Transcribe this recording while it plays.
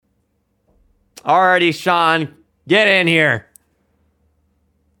Alrighty, Sean, get in here.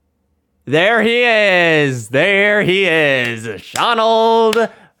 There he is.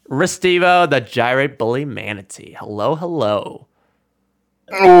 Shaunold Restivo, the Gyrate Bully Manatee. Hello.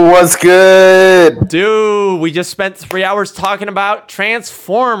 What's good? Dude, we just spent 3 hours talking about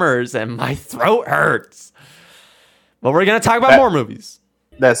Transformers and my throat hurts. But we're going to talk about more movies.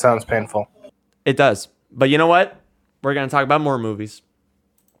 That sounds painful. It does. But you know what? We're going to talk about more movies.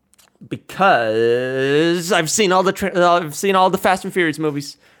 Because I've seen all the Fast and Furious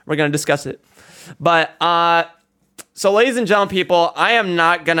movies. We're going to discuss it. But so ladies and gentlemen, people, I am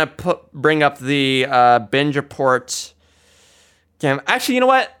not going to bring up the binge report. Actually, you know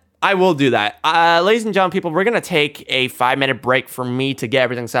what? I will do that. Ladies and gentlemen, people, we're going to take a 5-minute break for me to get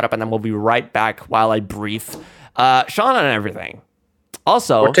everything set up, and then we'll be right back while I brief Sean on everything.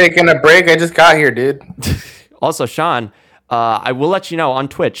 Also, we're taking a break. I just got here, dude. Also, Sean, I will let you know on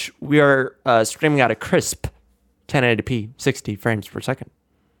Twitch, we are streaming at a crisp 1080p, 60 frames per second.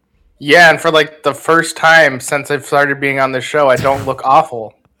 Yeah, and for like the first time since I've started being on the show, I don't look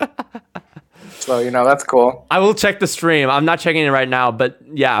awful. So, that's cool. I will check the stream. I'm not checking it right now, but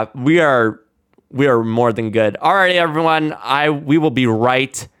yeah, we are more than good. All right, everyone. We will be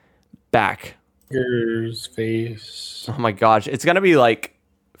right back. Here's face. Oh my gosh, it's gonna be like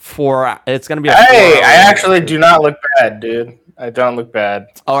 4. It's gonna be. Hey, I actually do not look bad, dude. I don't look bad.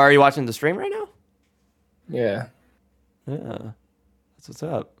 Oh, are you watching the stream right now? Yeah. That's what's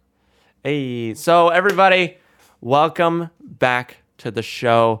up. Hey, so everybody, welcome back to the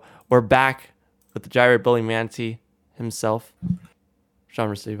show. We're back with the Gyrate Bully Manatee himself, Sean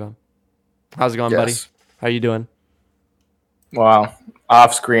Restivo. How's it going, buddy? How you doing? Well,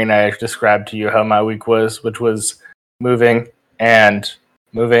 off screen, I described to you how my week was, which was moving and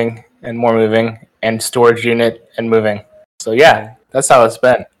more moving and storage unit and moving. So yeah, that's how it's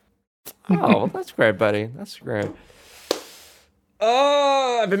been. Oh, that's great, buddy. That's great.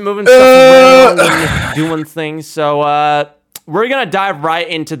 Oh, I've been moving stuff around and doing things. So we're going to dive right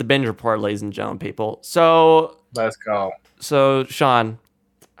into the binge report, ladies and gentlemen, people. So let's go. So, Sean,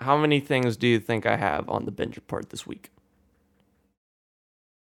 how many things do you think I have on the binge report this week?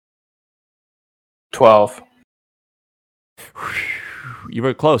 12. You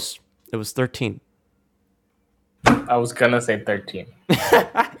were close. It was 13. I was going to say 13.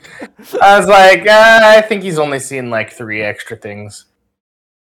 I was like, I think he's only seen like 3 extra things.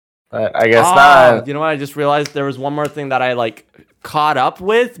 But I guess not. You know what? I just realized there was one more thing that I like caught up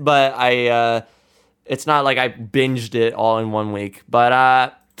with, but it's not like I binged it all in 1 week.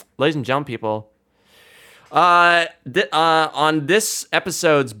 But ladies and gentlemen, people, on this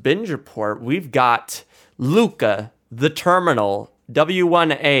episode's binge report, we've got Luca, The Terminal,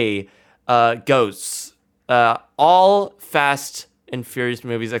 W1A, Ghosts, all Fast and Furious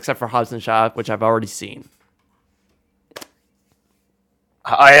movies except for Hobbs and Shaw, which I've already seen.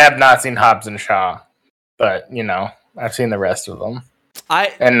 I have not seen Hobbs and Shaw, but I've seen the rest of them.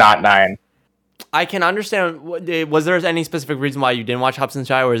 And not 9. I can understand. Was there any specific reason why you didn't watch Hobbs and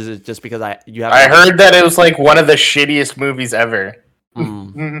Shaw, or is it just because you haven't? I heard that it was like one of the shittiest movies ever.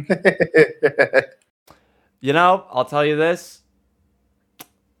 I'll tell you this.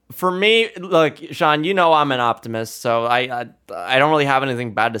 For me, look, Sean, I'm an optimist, so I don't really have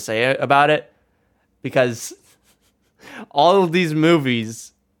anything bad to say about it, because all of these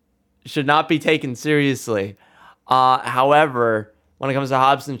movies should not be taken seriously. However, when it comes to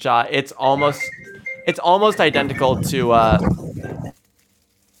Hobbs and Shaw, it's almost identical to.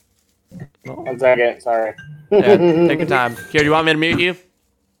 1 second, sorry. Yeah, take your time. Here, do you want me to mute you?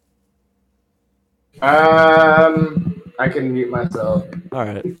 I can mute myself. All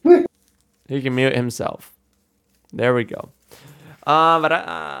right. He can mute himself. There we go. But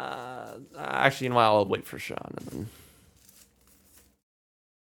actually, I'll wait for Sean and then.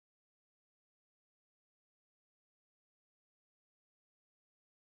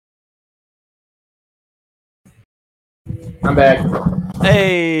 I'm back.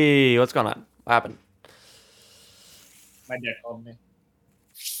 Hey, what's going on? What happened? My dad called me.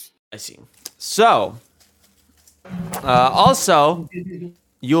 I see. So, also,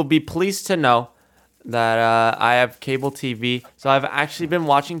 you'll be pleased to know that I have cable TV, so I've actually been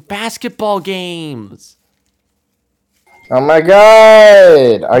watching basketball games. Oh my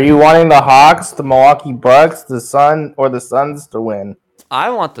god! Are you wanting the Hawks, the Milwaukee Bucks, the Sun, or the Suns to win?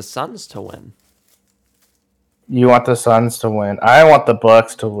 I want the Suns to win. You want the Suns to win. I want the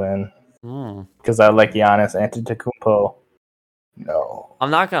Bucks to win. Because I like Giannis Antetokounmpo. No.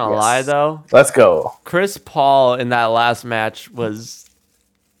 I'm not going to lie, though. Let's go. Chris Paul in that last match was...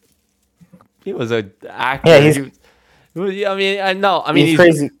 He was an actor. Yeah, he's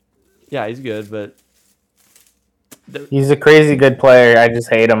crazy. Yeah, he's good, but He's a crazy good player. I just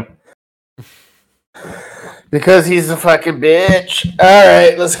hate him. Because he's a fucking bitch.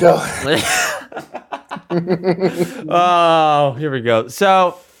 Alright, let's go. Oh, here we go.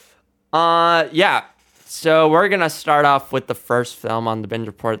 So, yeah. So we're gonna start off with the first film on the binge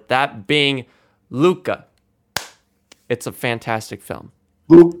report, that being Luca. It's a fantastic film.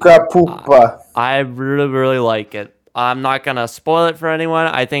 Luca Pupa. I really, really like it. I'm not gonna spoil it for anyone.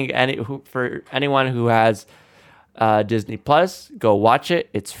 I think for anyone who has Disney Plus, go watch it.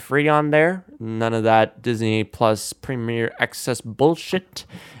 It's free on there. None of that Disney Plus Premier Access bullshit.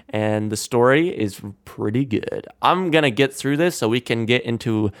 And the story is pretty good. I'm gonna get through this so we can get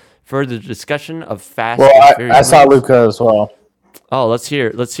into further discussion of Fast and Furious. I saw Luca as well. Oh, let's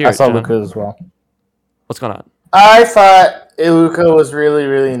hear. I saw Luca as well. What's going on? I thought Luca was really,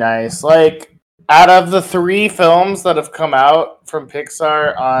 really nice. Like, out of the 3 films that have come out from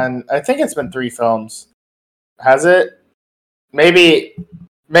Pixar I think it's been 3 films. Has it? Maybe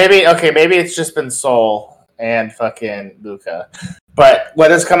it's just been Soul and fucking Luca. But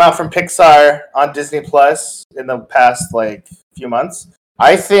what has come out from Pixar on Disney Plus in the past, like, few months,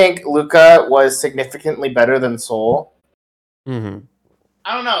 I think Luca was significantly better than Soul. Mm-hmm.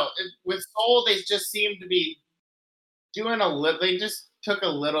 I don't know. With Soul, they just seem to be doing they just took a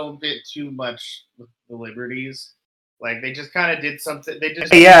little bit too much with the liberties. Like, they just kind of did something.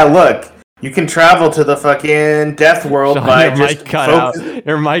 Yeah, look. You can travel to the fucking death world by your just mic cut out.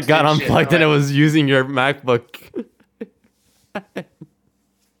 Your mic got unplugged and it was using your MacBook.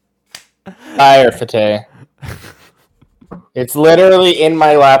 Fire, Fate. It's literally in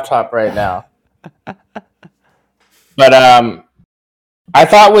my laptop right now. But I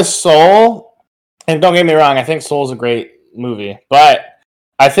thought with Soul, and don't get me wrong, I think Soul's a great movie, but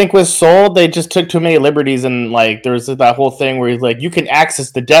I think with Soul they just took too many liberties, and like there was that whole thing where he's like, you can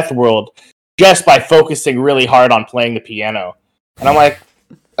access the death world just by focusing really hard on playing the piano, and I'm like,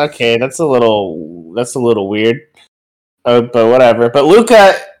 okay, that's a little weird, but whatever. But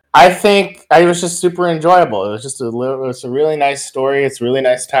Luca, I think it was just super enjoyable. It was a really nice story. It's a really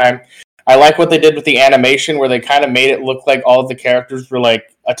nice time. I like what they did with the animation, where they kind of made it look like all of the characters were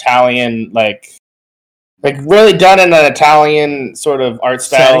like Italian, like really done in an Italian sort of art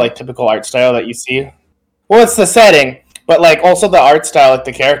style, setting. Like typical art style that you see. Well, it's the setting, but like also the art style, like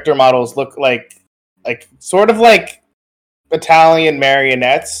the character models look like sort of like Italian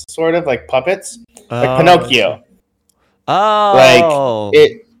marionettes, sort of like puppets, like Pinocchio. Oh, like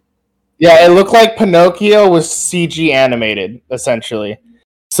it. Yeah, it looked like Pinocchio was CG animated, essentially.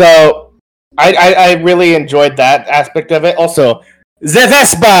 So I really enjoyed that aspect of it. Also, the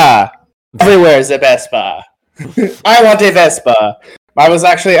Vespa! Everywhere is a Vespa. I want a Vespa.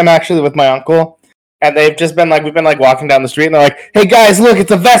 I'm actually with my uncle, and they've just been like, we've been like walking down the street, and they're like, hey guys, look,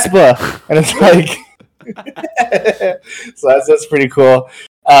 it's a Vespa! And it's like, so that's pretty cool.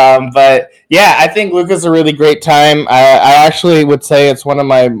 But yeah, I think Luca's a really great time. I actually would say it's one of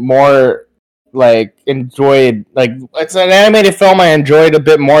my more enjoyed, it's an animated film I enjoyed a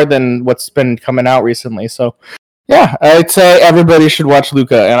bit more than what's been coming out recently. So yeah, I'd say everybody should watch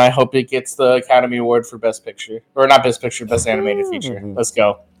Luca, and I hope it gets the Academy Award for Best Picture, or not Best Picture, Best Animated Feature. Let's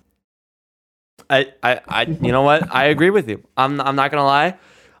go. I you know what? I agree with you. I'm not gonna lie.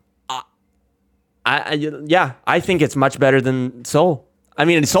 I think it's much better than Soul. I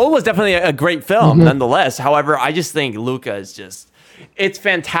mean, Soul was definitely a great film, nonetheless. However, I just think Luca is it's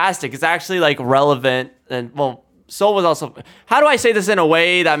fantastic. It's actually relevant, and Soul was also. How do I say this in a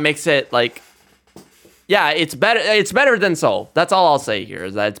way that makes it yeah, it's better. It's better than Soul. That's all I'll say here,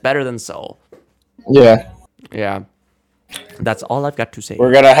 is that it's better than Soul. Yeah. Yeah. That's all I've got to say.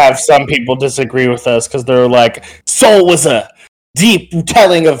 We're gonna have some people disagree with us because they're like, Soul was a deep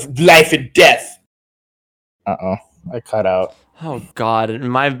telling of life and death. I cut out. Oh God,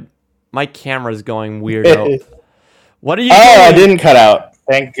 my camera's going weirdo. What are you doing? I didn't cut out.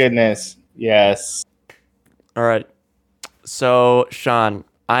 Thank goodness. Yes. All right. So, Sean,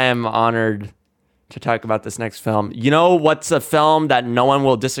 I am honored to talk about this next film. You know what's a film that no one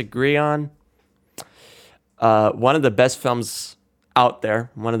will disagree on? One of the best films out there.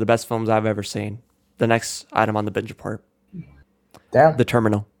 One of the best films I've ever seen. The next item on the binge report. Damn. The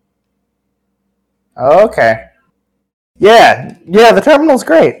Terminal. Oh, okay. Yeah, The Terminal's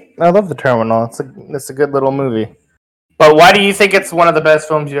great. I love The Terminal. It's a good little movie. But why do you think it's one of the best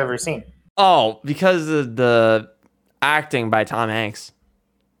films you've ever seen? Oh, because of the acting by Tom Hanks.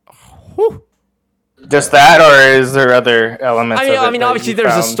 Whew. Just that, or is there other elements? I mean, obviously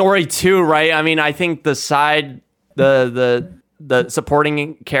there's a story too, right? I mean, I think the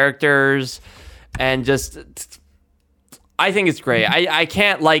supporting characters, and just I think it's great. I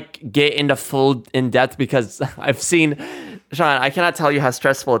can't like get into full in depth because I've seen, Sean, I cannot tell you how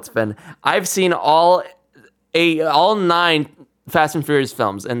stressful it's been. I've seen all 9 Fast and Furious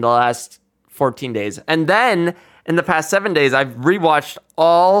films in the last 14 days. And then in the past 7 days, I've rewatched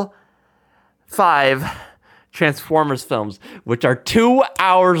all 5 Transformers films, which are 2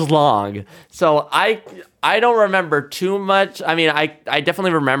 hours long. So I don't remember too much. I mean, I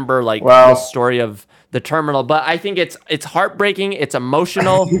definitely remember like the story of the terminal, but I think it's heartbreaking, it's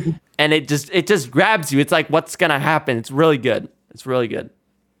emotional, and it just grabs you. It's like, what's gonna happen? It's really good. It's really good.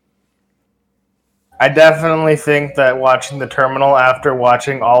 I definitely think that watching The Terminal after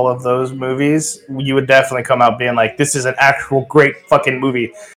watching all of those movies, you would definitely come out being like, this is an actual great fucking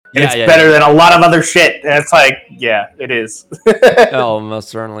movie. And it's better than a lot of other shit. And it's like, yeah, it is. Oh, most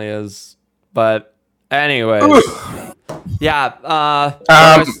certainly is. But anyways. Yeah.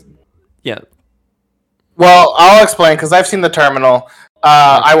 Yeah. Well, I'll explain because I've seen The Terminal.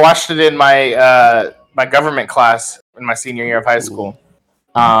 I watched it in my my government class in my senior year of high school.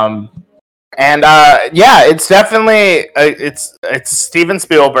 Yeah, it's definitely it's Steven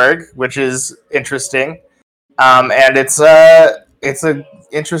Spielberg, which is interesting. And it's a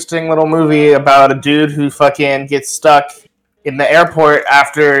interesting little movie about a dude who fucking gets stuck in the airport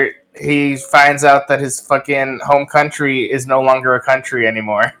after he finds out that his fucking home country is no longer a country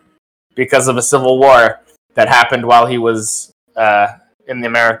anymore because of a civil war that happened while he was in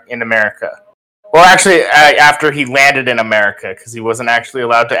America. Well, actually, after he landed in America, because he wasn't actually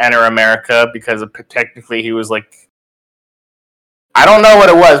allowed to enter America because technically he was like, I don't know what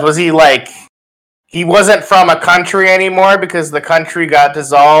it was. Was he like, he wasn't from a country anymore because the country got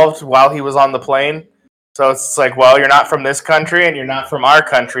dissolved while he was on the plane? So it's like, well, you're not from this country and you're not from our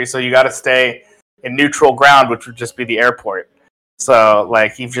country, so you got to stay in neutral ground, which would just be the airport. So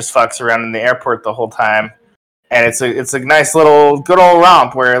like, he just fucks around in the airport the whole time. And it's a nice little good old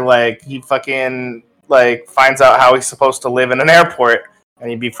romp where like he fucking like finds out how he's supposed to live in an airport and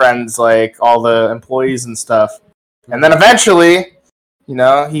he befriends like all the employees and stuff. And then eventually, you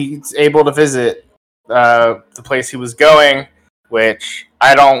know, he's able to visit the place he was going, which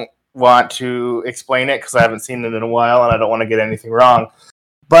I don't want to explain it because I haven't seen it in a while and I don't want to get anything wrong.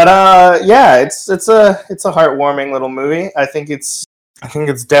 But yeah, it's a heartwarming little movie. I think it's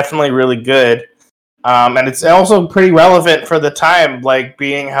definitely really good. And it's also pretty relevant for the time, like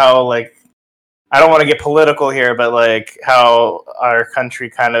being how, like, I don't want to get political here, but like how our country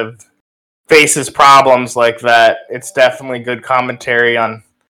kind of faces problems like that. It's definitely good commentary on,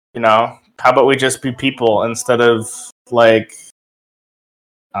 you know, how about we just be people instead of like,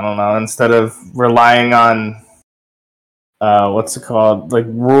 I don't know, instead of relying on, what's it called? Like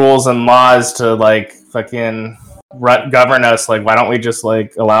rules and laws to like fucking govern us. Like, why don't we just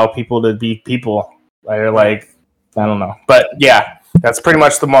like allow people to be people? Or like, I don't know. But yeah, that's pretty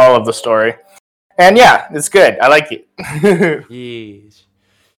much the moral of the story. And yeah, it's good. I like it. Yeesh.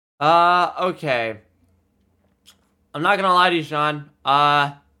 Okay. I'm not gonna lie to you, Sean.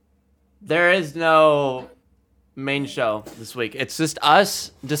 There is no main show this week. It's just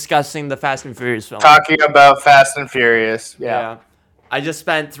us discussing the Fast and Furious film. Talking about Fast and Furious. Yeah. I just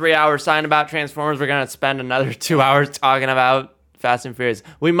spent 3 hours talking about Transformers. We're gonna spend another 2 hours talking about Fast and Furious.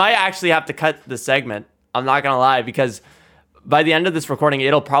 We might actually have to cut the segment. I'm not gonna lie, because by the end of this recording,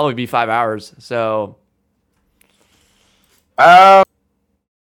 it'll probably be 5 hours. So, I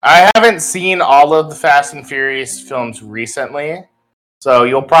haven't seen all of the Fast and Furious films recently, so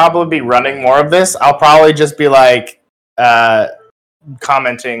you'll probably be running more of this. I'll probably just be like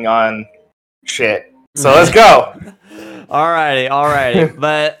commenting on shit. So let's go. Alrighty.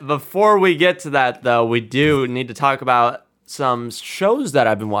 But before we get to that, though, we do need to talk about some shows that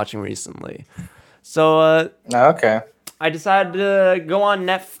I've been watching recently. So, okay. I decided to go on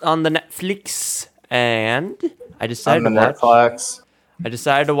the Netflix, and I decided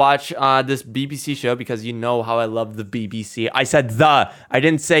to watch this BBC show because you know how I love the BBC. I said the. I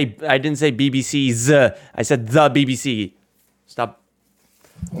didn't say BBC's. I said the BBC. Stop.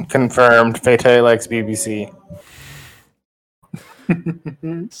 Confirmed. Fete likes BBC.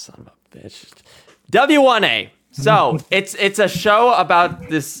 Son of a bitch. W1A. So it's a show about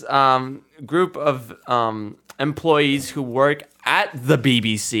this group of employees who work at the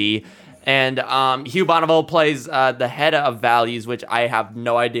BBC, and Hugh Bonneville plays the head of values, which I have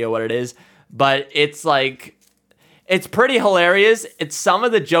no idea what it is, but it's like, it's pretty hilarious. It's some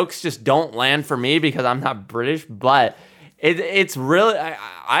of the jokes just don't land for me because I'm not British, but it's really,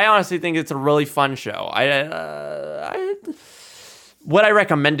 I honestly think it's a really fun show. Would I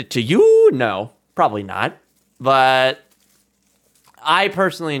recommend it to you? No, probably not. But I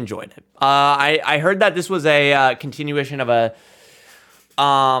personally enjoyed it. I heard that this was a continuation of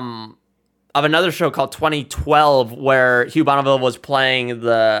another show called 2012, where Hugh Bonneville was playing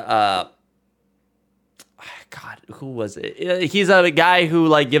the God, who was it? He's a guy who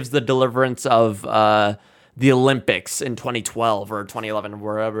like gives the deliverance of the Olympics in 2012 or 2011,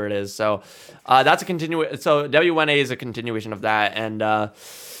 wherever it is. So that's a continuation. So WNA is a continuation of that, and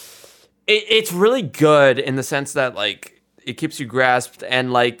it's really good in the sense that like it keeps you grasped,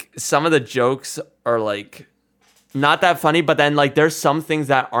 and like some of the jokes are like not that funny, but then like there's some things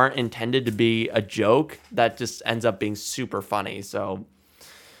that aren't intended to be a joke that just ends up being super funny. So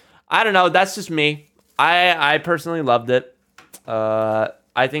I don't know. That's just me. I personally loved it.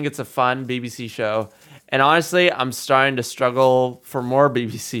 I think it's a fun BBC show. And honestly, I'm starting to struggle for more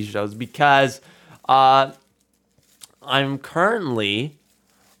BBC shows because I'm currently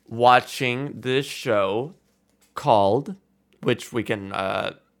watching this show called, which we can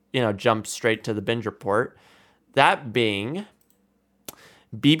jump straight to the binge report, that being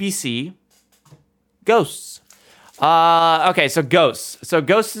BBC Ghosts. Okay, so Ghosts. So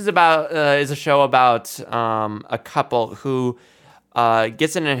Ghosts is a show about a couple who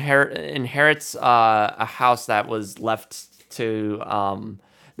gets inherits a house that was left to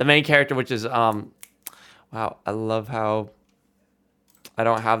the main character, which is wow, I love how I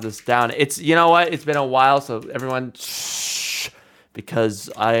don't have this down. It's, you know what? It's been a while, so everyone shh,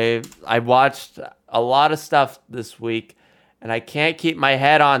 because I watched a lot of stuff this week and I can't keep my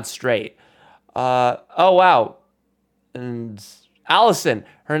head on straight. Oh wow. And Allison,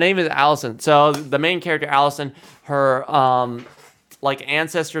 her name is Allison. So the main character, Allison, her like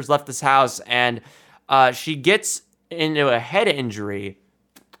ancestors left this house, and she gets into a head injury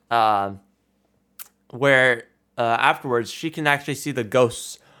where afterwards she can actually see the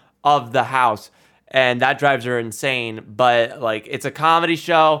ghosts of the house, and that drives her insane. But like, it's a comedy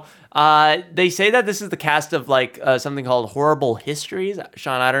show. They say that this is the cast of like something called Horrible Histories.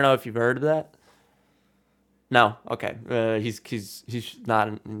 Sean, I don't know if you've heard of that. No, okay. He's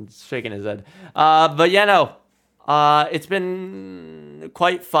not he's shaking his head. But yeah, no. It's been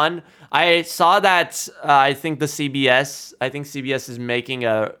quite fun. I saw that. I think CBS is making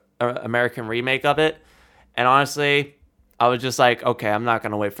a American remake of it, and honestly, I was just like, okay, I'm not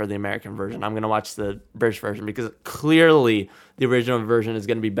gonna wait for the American version. I'm gonna watch the British version because clearly the original version is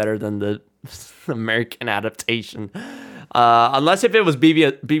gonna be better than the American adaptation. Unless if it was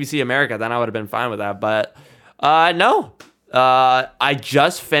BBC America, then I would have been fine with that. But no. I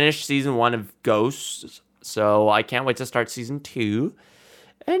just finished season 1 of Ghosts, so I can't wait to start season 2.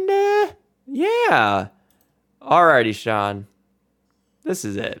 And yeah. Alrighty, Sean. This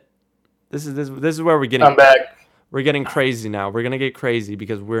is it. This is where we're getting. I'm back. We're getting crazy now. We're gonna get crazy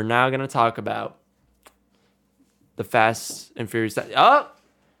because we're now gonna talk about the Fast and Furious. Oh,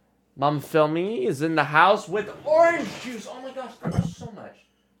 Mom Filmy is in the house with orange juice. Oh my gosh, thank you so much.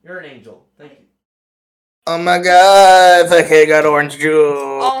 You're an angel. Thank you. Oh my god, the kid got orange juice.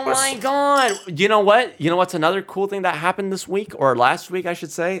 Oh my god. You know what? You know what's another cool thing that happened this week, or last week, I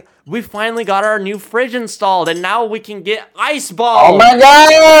should say? We finally got our new fridge installed, and now we can get ice balls. Oh my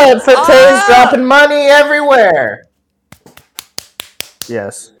god, Fateh's dropping money everywhere.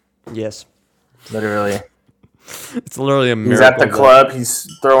 Yes. Yes. Literally. It's literally a miracle. He's at the club. He's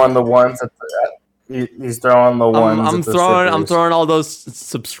throwing the ones at the. He's throwing the ones. I'm throwing all those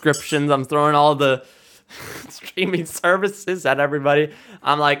subscriptions. I'm throwing all the streaming services at everybody.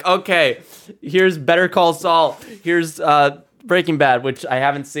 I'm like, okay, here's Better Call Saul. Here's Breaking Bad, which I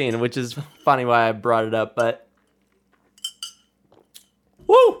haven't seen, which is funny why I brought it up. But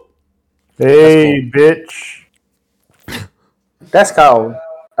woo! Hey, cool. Bitch. That's cold.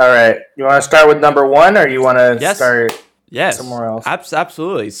 All right. You want to start with number 1, or you want to start somewhere else?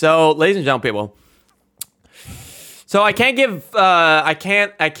 Absolutely. So, ladies and gentlemen, people. So I can't give I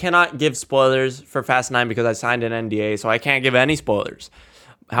cannot give spoilers for Fast 9 because I signed an NDA, so I can't give any spoilers.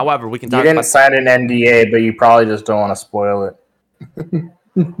 However, we can talk about... You didn't sign an NDA, but you probably just don't want to spoil it.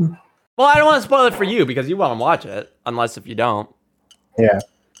 Well, I don't want to spoil it for you because you want to watch it, unless if you don't. Yeah.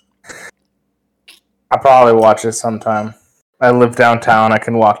 I'll probably watch it sometime. I live downtown. I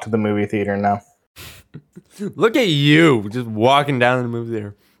can walk to the movie theater now. Look at you, just walking down to the movie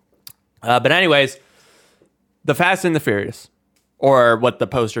theater. But anyways... The Fast and the Furious, or what the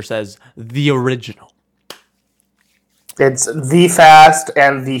poster says, the original. It's The Fast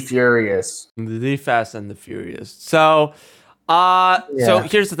and the Furious. The Fast and the Furious. So, So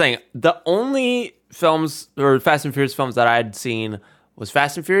here's the thing: the only films or Fast and Furious films that I had seen was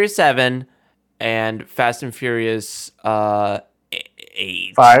Fast and Furious 7 and Fast and Furious 8.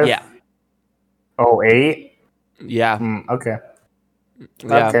 5. Yeah. Oh, 8. Yeah. Okay.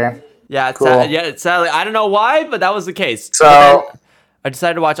 Yeah. Okay. Yeah, Cool. sadly, I don't know why, but that was the case. So- But then I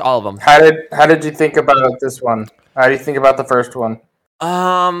decided to watch all of them. How did you think about this one? How do you think about the first one?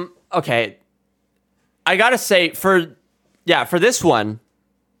 Okay. I gotta say, for this one,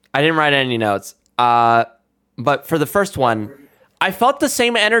 I didn't write any notes. But for the first one, I felt the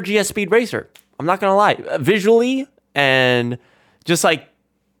same energy as Speed Racer. I'm not gonna lie. Visually and just like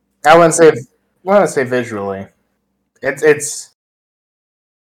I wouldn't say visually.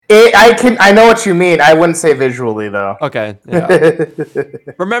 I know what you mean. I wouldn't say visually though. okay. Yeah.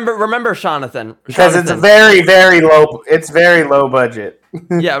 remember Jonathan. Because it's very, very low. It's very low budget.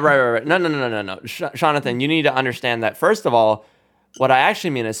 Yeah, right. No. Jonathan, you need to understand that. First of all, what I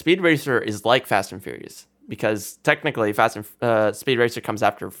actually mean is Speed Racer is like Fast and Furious because technically Speed Racer comes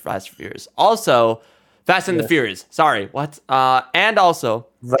after Fast and Furious. Also, Fast and the Furious. Sorry, what? And also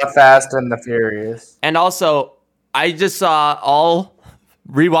The Fast and the Furious. And also, I just rewatched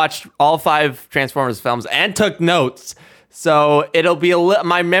all 5 Transformers films and took notes. So it'll be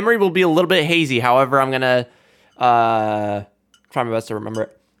my memory will be a little bit hazy. However, I'm gonna try my best to remember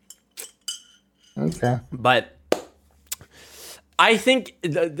it. Okay. But I think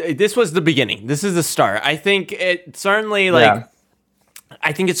this was the beginning. This is the start. I think it certainly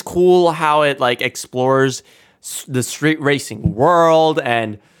I think it's cool how it explores the street racing world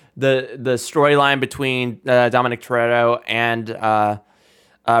and the storyline between Dominic Toretto and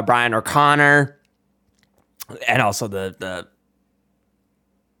Brian O'Connor, and also the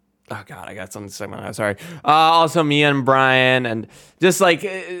oh god, I got something to say about that. Sorry. Also Mia and Brian, and just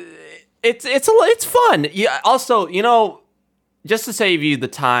it's fun. Yeah. Also, just to save you the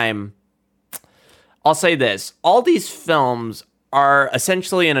time, I'll say this: all these films are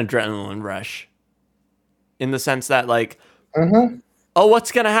essentially an adrenaline rush, in the sense that oh,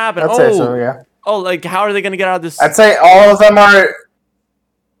 what's gonna happen? I'd say so, yeah. Oh, how are they gonna get out of this? I'd say all of them are.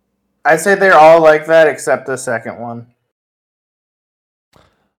 I'd say they're all like that except the second one.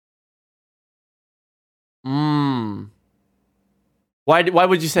 Why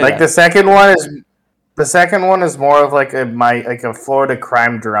would you say that? The second one is more of a Florida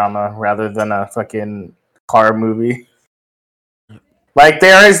crime drama rather than a fucking car movie.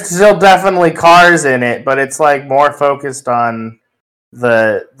 There is still definitely cars in it, but it's more focused on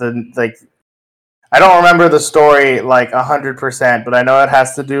the I don't remember the story 100%, but I know it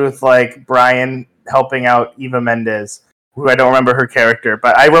has to do with Brian helping out Eva Mendes, who I don't remember her character,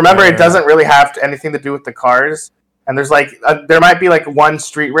 but I remember it doesn't really have anything to do with the cars. And there's there might be one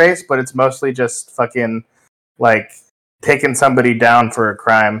street race, but it's mostly just fucking taking somebody down for a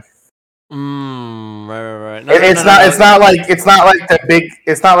crime. Right. It's not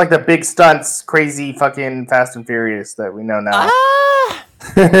like the big stunts, crazy fucking Fast and Furious that we know now.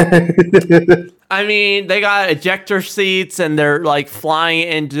 I mean, they got ejector seats and they're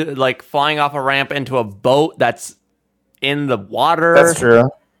flying off a ramp into a boat that's in the water. That's true.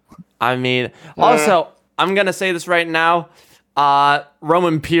 I mean, also, I'm gonna say this right now.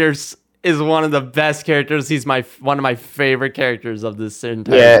 Roman Pierce is one of the best characters. He's one of my favorite characters of this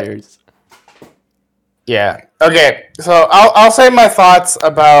entire series. Yeah. Okay. So I'll say my thoughts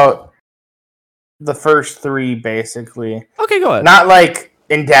about the first 3 basically. Okay, go ahead. Not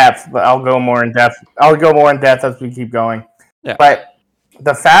in depth, but I'll go more in depth. As we keep going. Yeah. But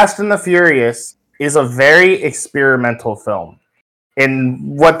The Fast and the Furious is a very experimental film.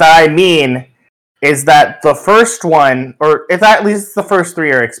 And what I mean is that the first one, or if at least the first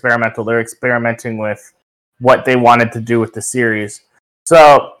 3 are experimental, they're experimenting with what they wanted to do with the series.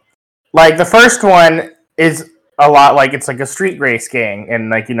 So, the first one is a lot it's a street race gang,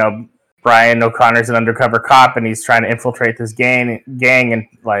 and Brian O'Connor's an undercover cop, and he's trying to infiltrate this gang and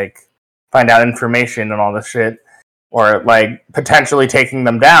find out information and all this shit, or potentially taking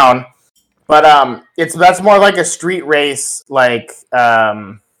them down. But that's more like a street race,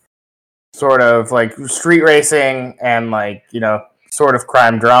 sort of street racing and sort of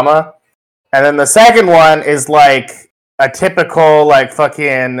crime drama. And then the second one is a typical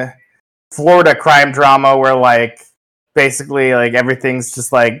fucking Florida crime drama where basically everything's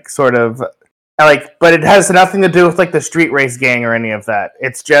just sort of but it has nothing to do with the street race gang or any of that.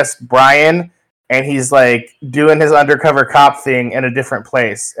 It's just Brian, and he's doing his undercover cop thing in a different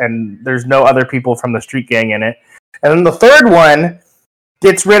place, and there's no other people from the street gang in it. And then the third one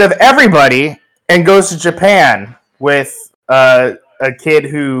gets rid of everybody and goes to Japan with a kid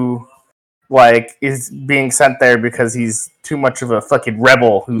who is being sent there because he's too much of a fucking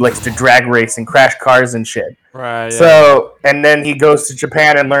rebel who likes to drag race and crash cars and shit. Right. Yeah. So, and then he goes to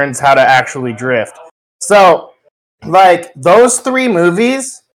Japan and learns how to actually drift. So, those 3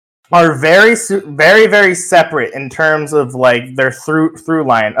 movies are very, very separate in terms of like their through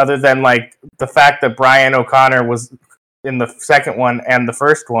line, other than like the fact that Brian O'Connor was in the second one and the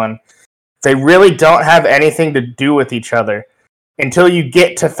first one. They really don't have anything to do with each other until you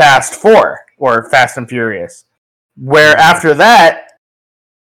get to Fast 4 or Fast and Furious, where after that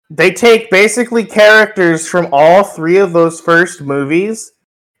they take basically characters from all three of those first movies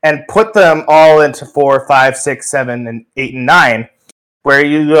and put them all into 4, 5, 6, 7, and 8 and 9, where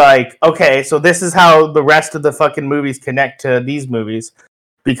you like, okay, so this is how the rest of the fucking movies connect to these movies,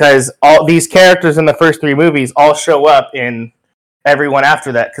 because all these characters in the first three movies all show up in everyone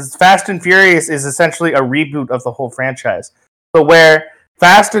after that, because Fast and Furious is essentially a reboot of the whole franchise. So where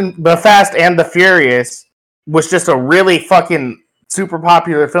Fast and the Furious was just a really fucking super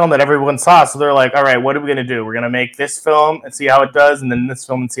popular film that everyone saw, so they're like, all right, what are we going to do? We're going to make this film and see how it does, and then this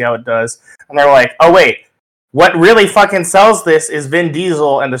film and see how it does. And they're like, oh wait, what really fucking sells this is Vin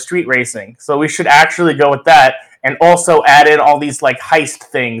Diesel and the street racing, so we should actually go with that, and also add in all these like heist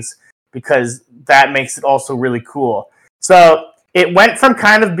things, because that makes it also really cool. So it went from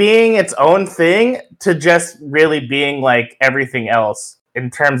kind of being its own thing to just really being like everything else in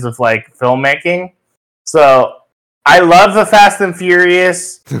terms of like filmmaking. So I love the Fast and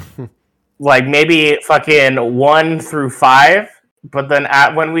Furious, like maybe fucking 1 through 5, but then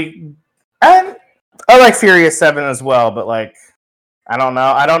I like Furious 7 as well, but like, I don't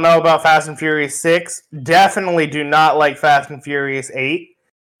know about Fast and Furious 6. Definitely do not like Fast and Furious 8,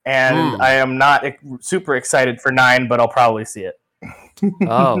 and I am not super excited for 9, but I'll probably see it.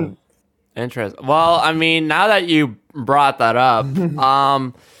 Oh, interesting. Well, I mean, now that you brought that up, hold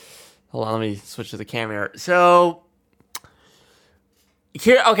on, let me switch to the camera. So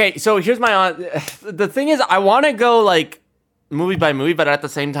here's my the thing is, I want to go like movie by movie, but at the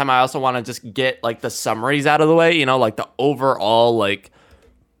same time I also want to just get like the summaries out of the way, like the overall the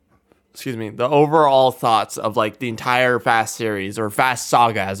overall thoughts of like the entire Fast series, or Fast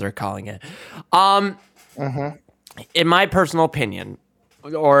Saga as they're calling it. In my personal opinion,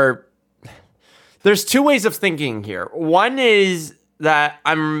 or there's two ways of thinking here. One is that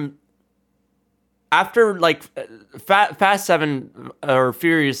I'm after like Fast 7 or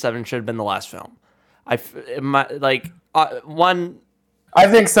Furious 7 should have been the last film. One. I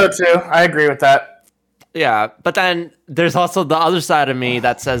think so too. I agree with that. Yeah, but then there's also the other side of me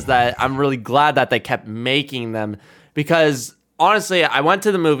that says that I'm really glad that they kept making them, because honestly, I went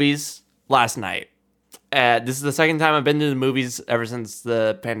to the movies last night. This is the second time I've been to the movies ever since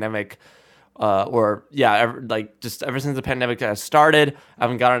the pandemic. Ever since the pandemic started, I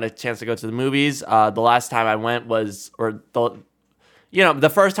haven't gotten a chance to go to the movies. The last time I went the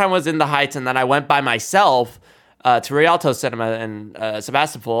first time was in the Heights, and then I went by myself to Rialto Cinema in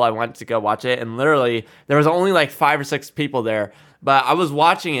Sebastopol. I went to go watch it, and literally there was only like 5 or 6 people there, but I was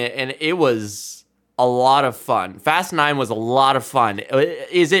watching it, and it was a lot of fun. Fast 9 was a lot of fun.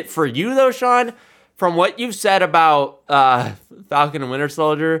 Is it for you though, Sean? From what you've said about Falcon and Winter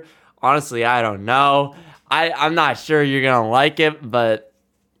Soldier, honestly, I don't know. I'm not sure you're gonna like it, but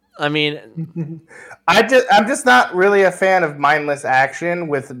I mean, I'm just not really a fan of mindless action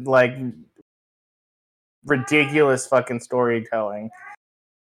with like ridiculous fucking storytelling.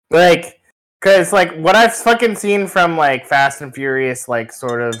 Like, cause like what I've fucking seen from like Fast and Furious, like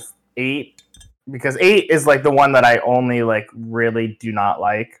sort of 8, because 8 is like the one that I only like really do not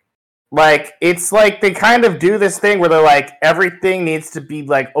like. Like, it's like they kind of do this thing where they're like, everything needs to be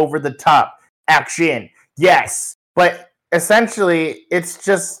like over the top action. Yes. But essentially, it's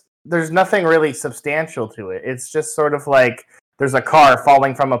just, there's nothing really substantial to it. It's just sort of like there's a car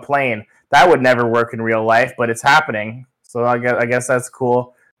falling from a plane. That would never work in real life, but it's happening. So I guess that's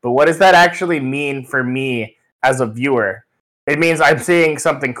cool. But what does that actually mean for me as a viewer? It means I'm seeing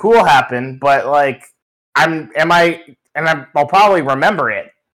something cool happen, but like, I'll probably remember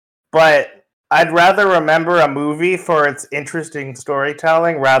it. But I'd rather remember a movie for its interesting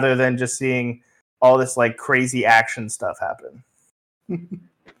storytelling rather than just seeing all this like crazy action stuff happen.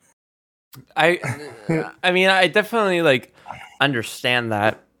 I mean, I definitely like understand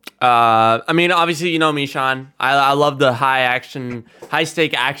that. I mean, obviously, you know me, Sean. I love the high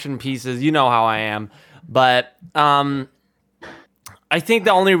stake action pieces. You know how I am. But I think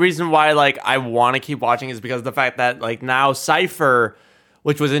the only reason why like I want to keep watching is because of the fact that like now Cypher,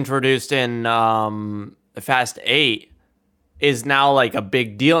 which was introduced in Fast 8, is now like a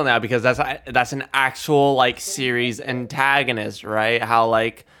big deal now, because that's an actual like series antagonist, right? How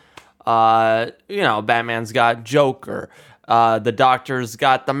like Batman's got Joker, the Doctor's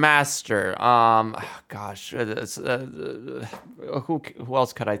got the Master. Who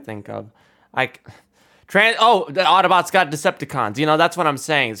else could I think of? The Autobots got Decepticons. You know, that's what I'm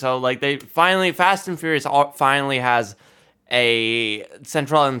saying. So like they finally, Fast and Furious finally has a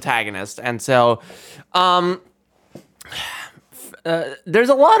central antagonist, and so there's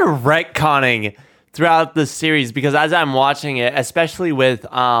a lot of retconning throughout the series because as I'm watching it, especially with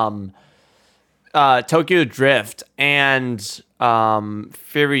Tokyo Drift and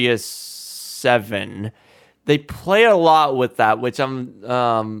Furious 7, they play a lot with that, which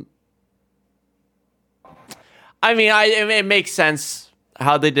it makes sense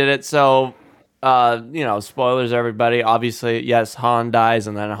how they did it. So, spoilers, everybody. Obviously, yes, Han dies,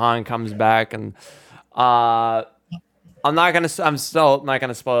 and then Han comes back, and I'm still not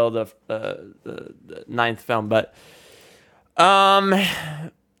gonna spoil the ninth film, but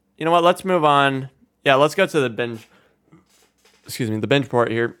you know what? Let's move on. Yeah, let's go to the binge. Excuse me, the binge port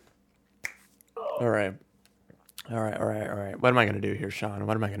here. All right. What am I gonna do here, Sean?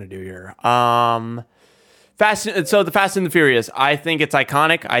 What am I gonna do here? The Fast and the Furious. I think it's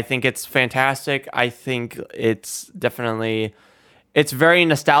iconic. I think it's fantastic. I think it's very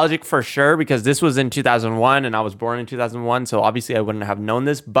nostalgic for sure because this was in 2001 and I was born in 2001, so obviously I wouldn't have known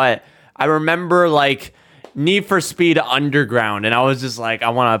this. But I remember like Need for Speed Underground, and I was just like, I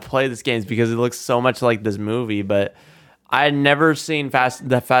want to play this game because it looks so much like this movie. But I had never seen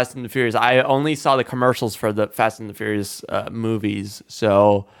the Fast and the Furious. I only saw the commercials for the Fast and the Furious movies.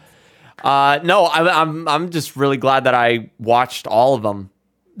 So. No, I'm just really glad that I watched all of them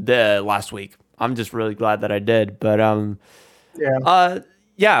the last week. I'm just really glad that I did. But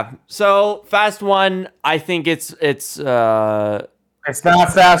yeah. So Fast 1, I think it's not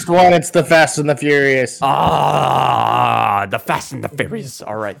Fast 1, it's the Fast and the Furious. The Fast and the Furious.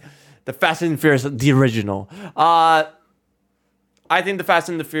 All right, the Fast and the Furious, the original. I think the Fast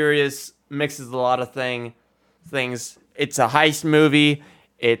and the Furious mixes a lot of things. It's a heist movie.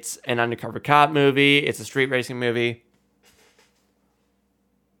 It's an undercover cop movie. It's a street racing movie.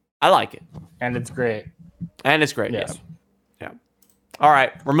 I like it. And it's great. Yes. Yeah. All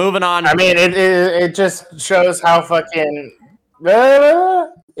right. We're moving on. I mean, it just shows how fucking...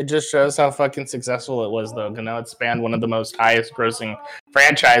 It just shows how fucking successful it was, though. You know, it spanned one of the most highest grossing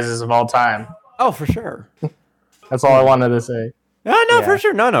franchises of all time. Oh, for sure. That's all I wanted to say. No, for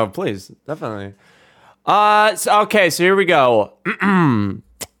sure. No, please. Definitely. So here we go.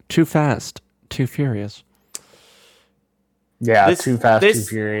 Too Fast, Too Furious. Yeah, Too Fast, Too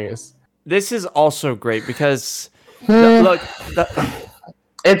Furious. This is also great because look,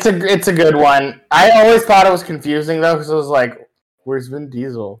 it's a good one. I always thought it was confusing though because it was like, where's Vin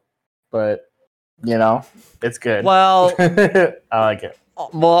Diesel? But it's good. Well, I like it.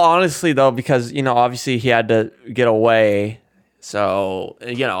 Well, honestly though, because obviously he had to get away. So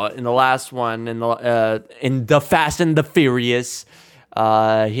in the last one, in the Fast and the Furious.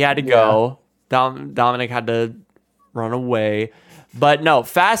 He had to go. Dominic had to run away, but no, Too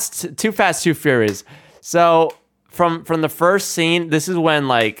Fast, Too Furious. So from the first scene, this is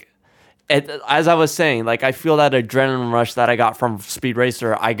when as I was saying, I feel that adrenaline rush that I got from Speed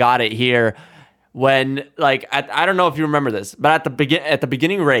Racer. I got it here when I don't know if you remember this, but at the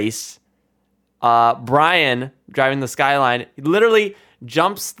beginning race, Brian driving the Skyline literally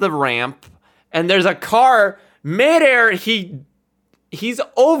jumps the ramp, and there's a car midair. He's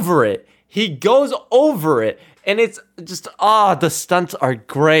over it. He goes over it, and it's just the stunts are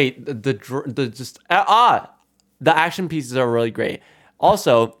great. The action pieces are really great.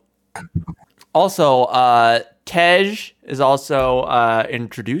 Also, Tej is also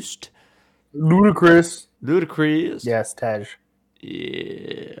introduced. Ludacris. Yes, Tej.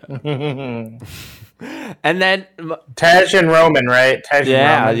 Yeah. And then Tej and Roman, right? Tej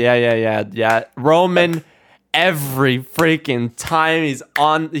and Roman. Yeah. Roman. Every freaking time he's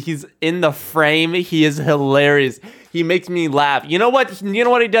in the frame, he is hilarious. He makes me laugh. You know what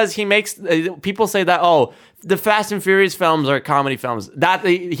he does? He makes people say that, the Fast and Furious films are comedy films.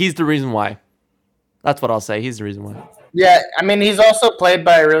 He's the reason why. That's what I'll say. He's the reason why. Yeah, I mean, he's also played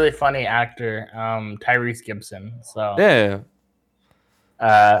by a really funny actor, Tyrese Gibson. So yeah.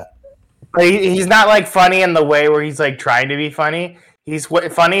 But he's not funny in the way where he's trying to be funny. He's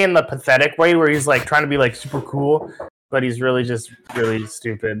funny in the pathetic way where he's trying to be super cool, but he's really just really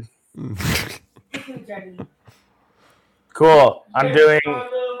stupid. Cool. I'm doing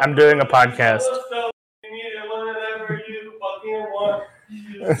a podcast.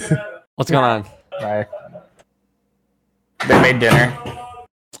 What's going on? Right. They made dinner.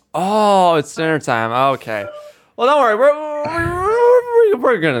 Oh, it's dinner time. Okay. Well, don't worry.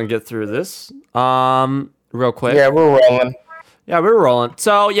 We're gonna get through this. Real quick. Yeah, we're rolling. Yeah, we're rolling.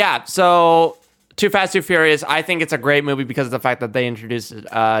 So Too Fast, Too Furious. I think it's a great movie because of the fact that they introduced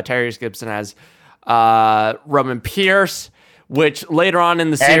Tyrese Gibson as Roman Pierce, which later on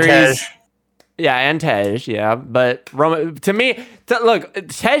in the And series. Tej. Yeah, and Tej, yeah. But Roman, to me, look,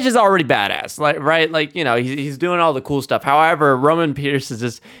 Tej is already badass, like, right? Like, you know, he's doing all the cool stuff. However, Roman Pierce is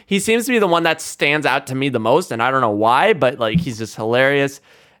just, he seems to be the one that stands out to me the most, and I don't know why, but like, he's just hilarious,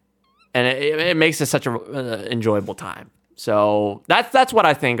 and it makes it such a enjoyable time. So that's what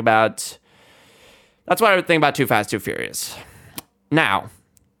I think about. That's what I would think about Too Fast, Too Furious. Now,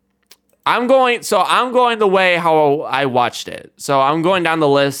 I'm going the way how I watched it. So I'm going down the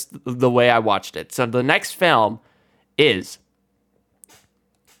list the way I watched it. So the next film is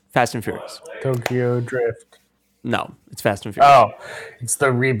Fast and Furious. Tokyo Drift. No, it's Fast and Furious. Oh, it's the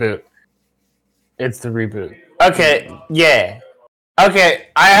reboot. Okay, yeah. Okay,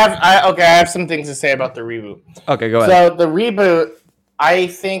 I have some things to say about the reboot. Okay, go ahead. So the reboot, I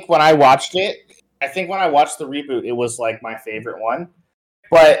think when I watched the reboot, it was like my favorite one.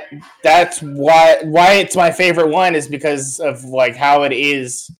 But that's why it's my favorite one is because of like how it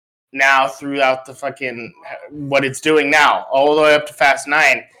is now throughout the fucking what it's doing now, all the way up to Fast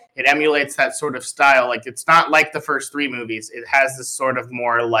 9. It emulates that sort of style. Like it's not like the first 3 movies. It has this sort of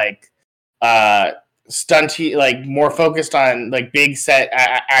more like stunty, like more focused on like big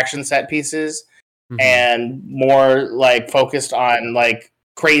action set pieces, and more like focused on like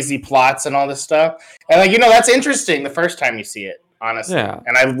crazy plots and all this stuff. And like, you know, that's interesting the first time you see it, honestly. Yeah.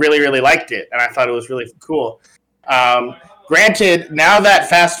 And I really, really liked it, and I thought it was really cool. Granted, now that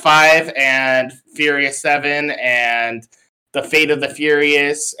Fast 5 and Furious 7 and The Fate of the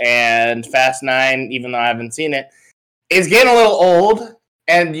Furious and Fast 9, even though I haven't seen it, is getting a little old,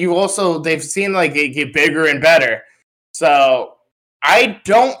 and they've seen like it get bigger and better. So I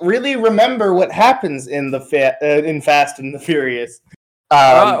don't really remember what happens in in Fast and the Furious. Or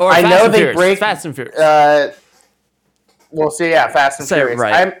I Fast know and they Furious. break. Fast and Furious. Fast and Say it Furious.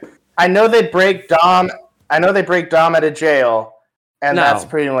 right. I know they break Dom. I know they break Dom out of jail, and No. that's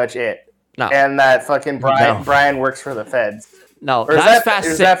pretty much it. No. And that fucking No. Brian works for the feds. No, Or that's Fast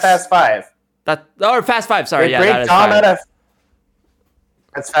is 6. that Fast 5? Or Fast 5, sorry. They Yeah, break that is Dom 5. out of.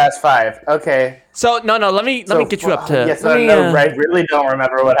 That's Fast 5. Okay. So, no, let me get you up to... Yes, let me, I really don't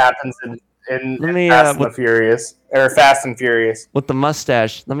remember what happens in Fast and the Furious. Or Fast and Furious. with the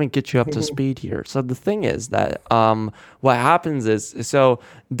mustache, let me get you up to speed here. So the thing is that what happens is, so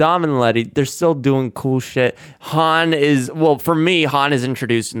Dom and Letty, they're still doing cool shit. For me, Han is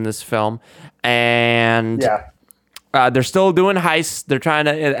introduced in this film, and they're still doing heists. They're trying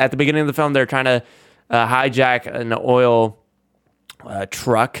to, at the beginning of the film, they're trying to hijack an oil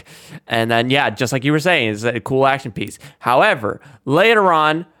truck, and then just like you were saying, it's a cool action piece. However, later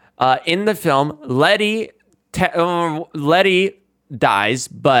on in the film, Letty dies,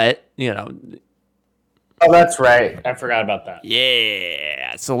 but you know. Oh, that's right. I forgot about that.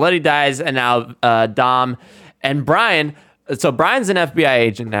 Yeah. So Letty dies, and now Dom and Brian. So Brian's an FBI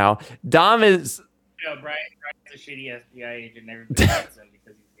agent now. Dom is. No, Brian's a shitty FBI agent. Everybody hates him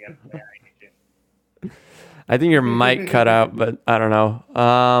because he's the FBI agent. I think your mic cut out, but I don't know.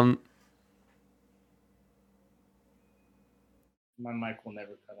 My mic will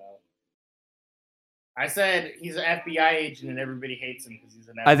never cut out. I said he's an FBI agent and everybody hates him because he's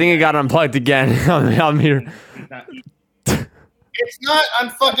an FBI I think it got unplugged again. I'm here. It's not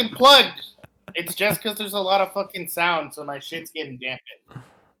unfucking plugged. It's just because there's a lot of fucking sound, so my shit's getting dampened.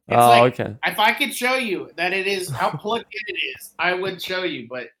 Okay. If I could show you that it is how plugged in it is, I would show you,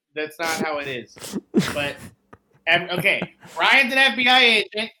 but that's not how it is. But okay, Ryan's an FBI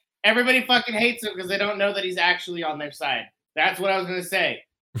agent. Everybody fucking hates him because they don't know that he's actually on their side. That's what I was gonna say.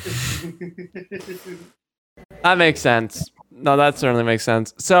 That makes sense. No, that certainly makes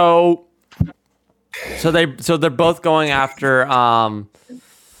sense. So they're both going after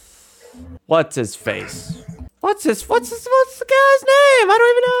what's his face? What's the guy's name? I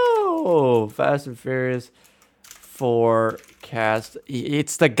don't even know. Fast and Furious 4 cast.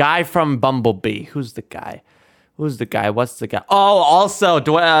 It's the guy from Bumblebee. Who's the guy? What's the guy? Oh, also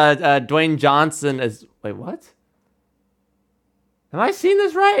Dwayne Johnson is. Wait, what? Am I seeing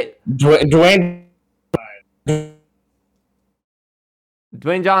this right? Dwayne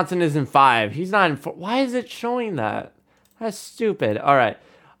Johnson is in 5. He's not in 4. Why is it showing that? That's stupid. All right.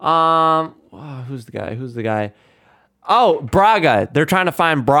 Who's the guy? Oh, Braga. They're trying to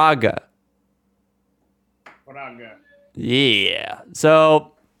find Braga. Braga. Yeah.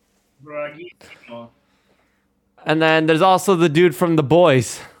 So. Braguissimo. And then there's also the dude from The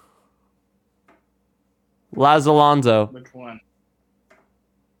Boys. Laz Alonso. Which one?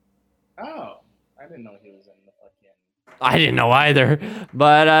 Oh, I didn't know he was in the fucking. I didn't know either,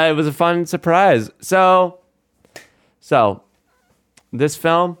 but it was a fun surprise. So this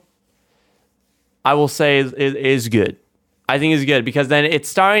film, I will say is good. I think is good because then it's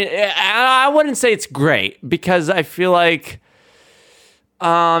starting. I wouldn't say it's great because I feel like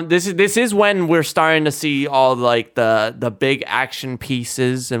this is when we're starting to see all like the big action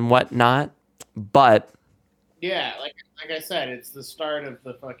pieces and whatnot. But Yeah, like I said, it's the start of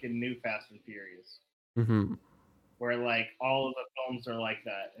the fucking new Fast and Furious, mhm. where like all of the films are like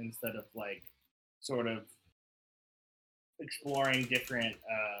that instead of like sort of exploring different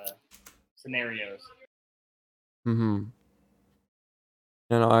scenarios. Mm-hmm.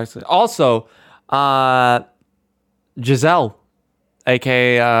 Actually, also, Giselle,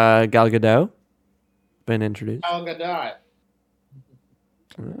 aka Gal Gadot, been introduced. Gal Gadot.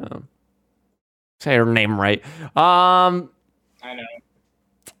 Oh. Say her name right. I know.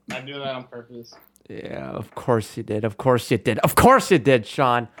 I do that on purpose. Yeah, of course you did. Of course you did. Of course you did,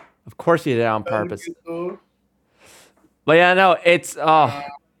 Sean. Of course you did on purpose. But yeah, no, it's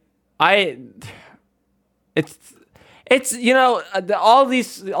it's all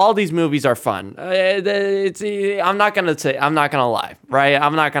these movies are fun. I'm not gonna lie, right?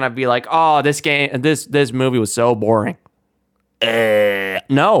 I'm not gonna be like, oh, this movie was so boring.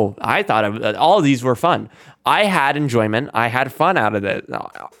 No, I thought all of these were fun. I had enjoyment. I had fun out of it.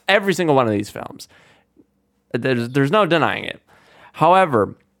 Every single one of these films. There's no denying it.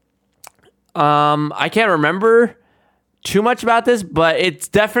 However, I can't remember too much about this, but it's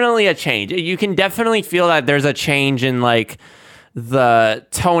definitely a change. You can definitely feel that there's a change in like the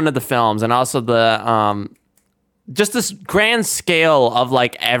tone of the films and also the just this grand scale of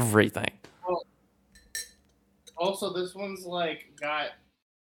like everything. Well, also, this one's like got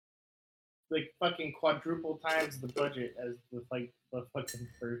like fucking quadruple times the budget as the fucking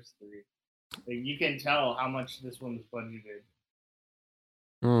first three. Like, you can tell how much this one was budgeted.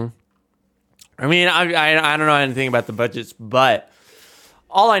 I mean, I don't know anything about the budgets, but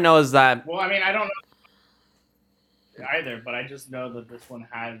all I know is that. Well, I mean, I don't know either, but I just know that this one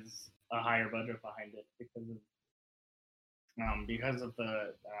has a higher budget behind it because of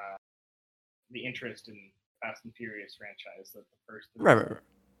the interest in Fast and Furious franchise that the first. Right.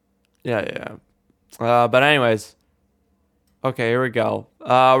 Yeah. But anyways, okay, here we go.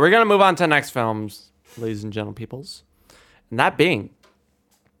 We're gonna move on to next films, ladies and gentle peoples, and that being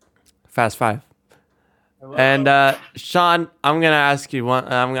Fast 5. Hello? And Sean, I'm gonna ask you one.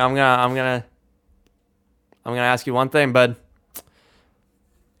 I'm gonna ask you one thing, bud.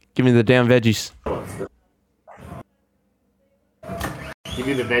 Give me the damn veggies. Give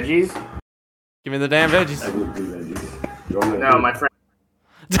you the veggies? Give me the damn veggies. No, my friend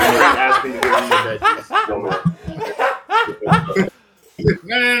asked me to give him the veggies.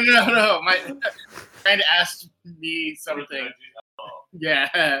 No. My friend asked me something.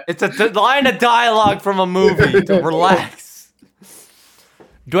 Yeah. It's a line of dialogue from a movie. To relax.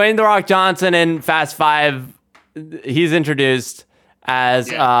 Dwayne "The Rock" Johnson in Fast 5, he's introduced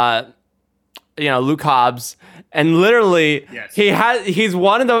as Luke Hobbs, and literally yes. he's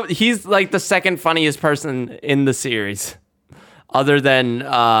like the second funniest person in the series, other than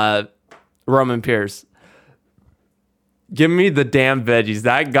Roman Pierce. Give me the damn veggies.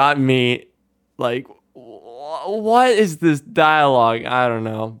 That got me like, what is this dialogue? I don't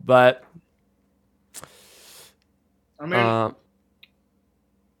know, but I mean,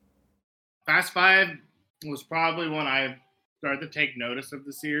 Fast 5 was probably when I started to take notice of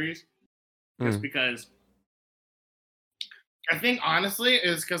the series, just because I think honestly it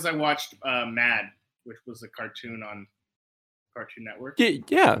was because I watched Mad, which was a cartoon on Cartoon Network.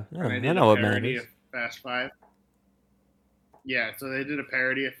 Yeah, I know what Mad is. Of Fast 5. Yeah, so they did a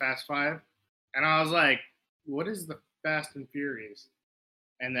parody of Fast 5, and I was like, what is the Fast and Furious?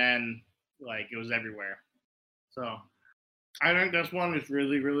 And then, like, it was everywhere. So, I think this one is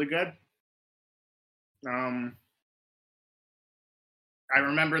really, really good. I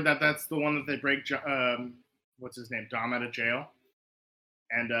remember that's the one that they break, what's his name, Dom out of jail.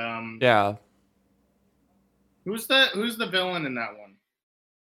 And, yeah. Who's the villain in that one?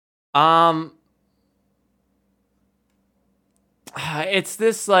 It's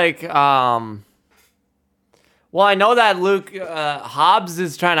this like well, I know that Luke Hobbs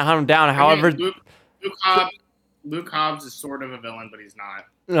is trying to hunt him down. However, Luke Hobbs is sort of a villain, but he's not.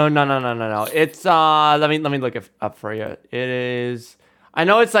 No. It's let me look it up for you. It is. I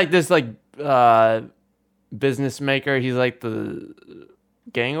know it's like this like business maker. He's like the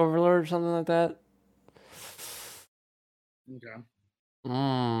gang overlord or something like that. Okay.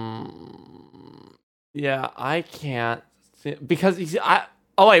 Yeah, I can't see, because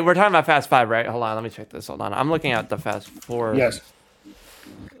oh wait, we're talking about Fast 5, right? Hold on, let me check this. Hold on, I'm looking at the Fast 4. Yes.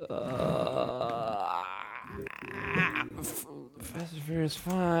 Fast and Furious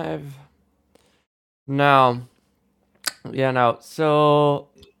 5. No. Yeah, no. So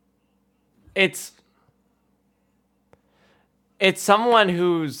it's someone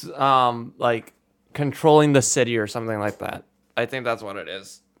who's like controlling the city or something like that. I think that's what it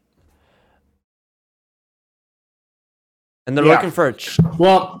is. And they're Yeah. looking for a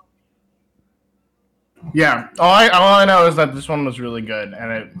Well, yeah. All I know is that this one was really good,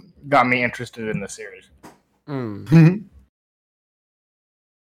 and it got me interested in the series.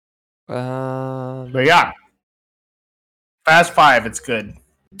 But yeah, Fast 5, it's good.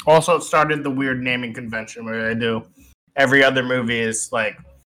 Also, it started the weird naming convention where they do every other movie is like.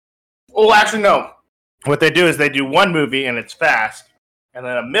 Oh, actually, no. What they do is they do one movie and it's Fast, and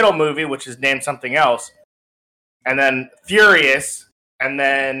then a middle movie which is named something else, and then Furious, and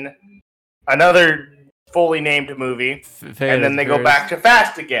then another fully named movie, and then they go back to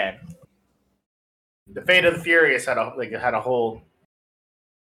Fast again. The Fate of the Furious had a whole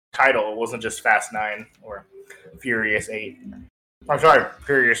title. It wasn't just Fast 9 or Furious 8. I'm sorry,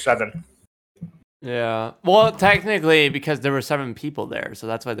 Furious 7. Yeah. Well, technically, because there were 7 people there, so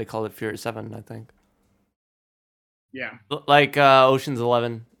that's why they call it Furious 7, I think. Yeah. Like Ocean's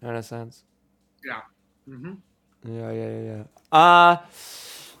 11, in a sense. Yeah. Mm-hmm. Yeah.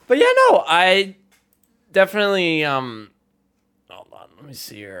 But yeah, no, I definitely hold on, let me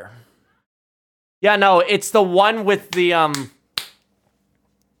see here. Yeah, no, it's the one with the I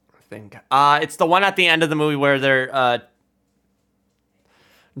think it's the one at the end of the movie where they're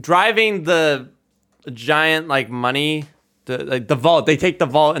driving the giant like money, the vault. They take the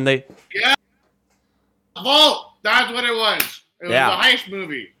vault and they Vault. That's what it was. It was Yeah. a heist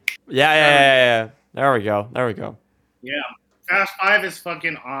movie. yeah. There we go. Yeah. Fast 5 is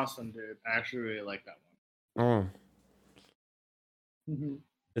fucking awesome, dude. I actually really like that one. Mm.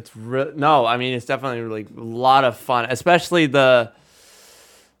 It's no, I mean it's definitely like a lot of fun, especially the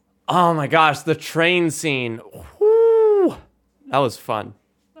oh my gosh, the train scene. Woo! That was fun.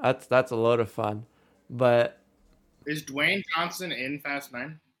 That's a load of fun. But Is Dwayne Johnson in Fast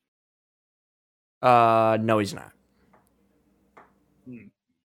 9? no, he's not.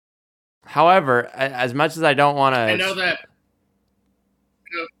 However, as much as I don't want to, I know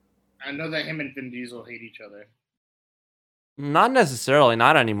that him and Vin Diesel hate each other. not necessarily,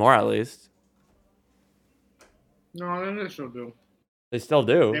 not anymore at least. No, they still do. They still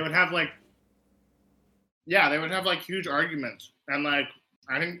do. They would have like huge arguments, and like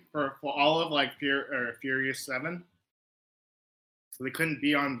I think for all of like Furious 7, so they couldn't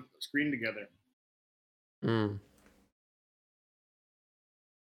be on screen together.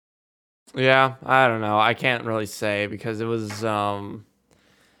 Yeah, I don't know. I can't really say because it was I don't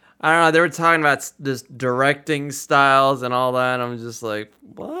know. They were talking about this directing styles and all that. And I'm just like,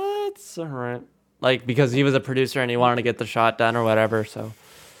 what? All right. Like because he was a producer and he wanted to get the shot done or whatever. So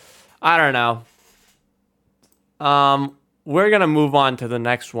I don't know. We're gonna move on to the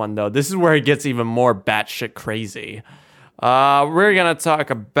next one though. This is where it gets even more batshit crazy. We're gonna talk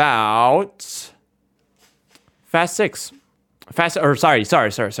about Fast 6. Fast and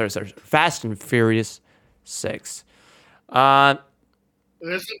Furious 6.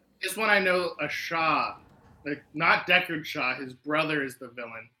 This one I know a Shaw, like not Deckard Shaw. His brother is the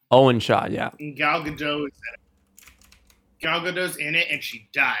villain. Owen Shaw, yeah. And Gal Gadot is in it. Gal Gadot's in it, and she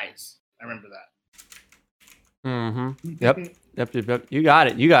dies. I remember that. Mm-hmm. Yep. You got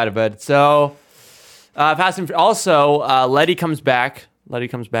it, bud. So, Fast and also, Letty comes back. Oh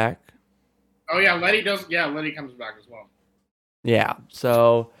yeah, Letty does. Yeah, Letty comes back as well. Yeah.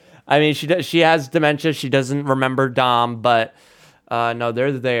 So, I mean, she has dementia. She doesn't remember Dom, but no,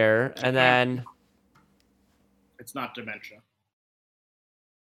 they're there. And then it's not dementia.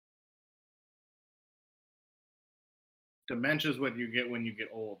 Dementia is what you get when you get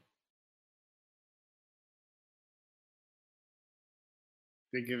old.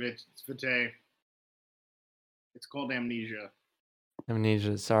 Think of it, Svete. It's called amnesia.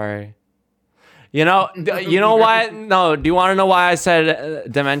 Amnesia. Sorry. You know why? No. Do you want to know why I said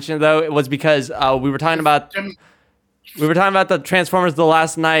dementia though? It was because we were talking about the Transformers the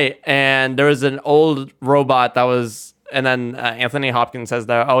last night, and there was an old robot that was, and then Anthony Hopkins says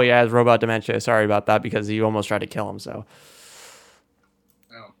that, oh yeah, has robot dementia. Sorry about that because he almost tried to kill him. So.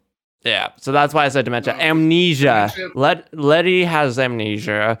 Yeah, so that's why I said dementia. Amnesia. Letty has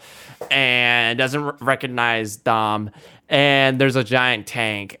amnesia and doesn't recognize Dom. And there's a giant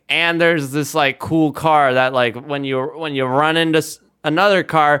tank. And there's this like cool car that like when you run into another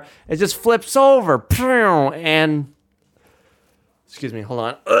car, it just flips over. And excuse me, hold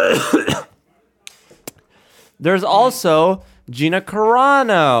on. There's also Gina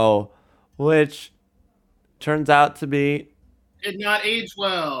Carano, which turns out to be did not age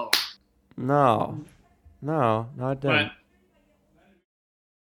well. No. No, I didn't. But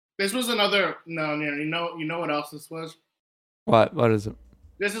this was another. No, you know what else this was? What? What is it?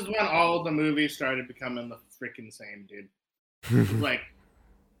 This is when all the movies started becoming the freaking same, dude. It was like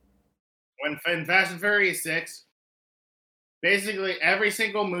when in Fast and Furious 6, basically every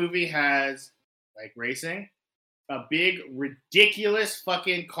single movie has like racing, a big ridiculous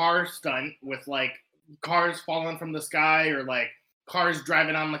fucking car stunt with like cars falling from the sky, or like cars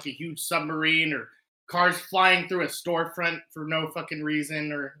driving on like a huge submarine, or cars flying through a storefront for no fucking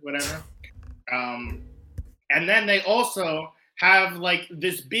reason or whatever. And then they also have like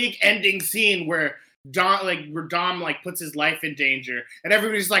this big ending scene where Dom like puts his life in danger, and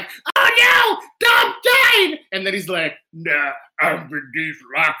everybody's like, "Oh no, Dom died!" And then he's like, "Nah, I'm reduced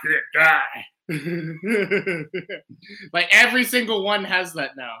rocket die." Like every single one has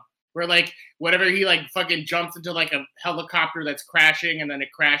that now. Where like whatever, he like fucking jumps into like a helicopter that's crashing, and then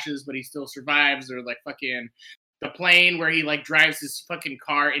it crashes, but he still survives. Or like fucking the plane where he like drives his fucking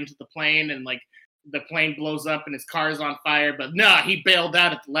car into the plane, and like the plane blows up and his car's on fire, but nah, he bailed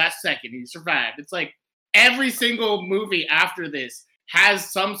out at the last second. He survived. It's like every single movie after this has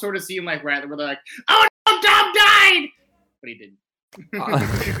some sort of scene like that where they're like, "Oh no, Dom died!" But he didn't.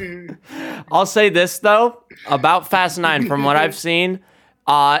 I'll say this though about Fast 9. From what I've seen,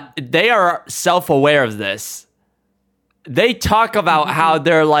 they are self-aware of this. They talk about how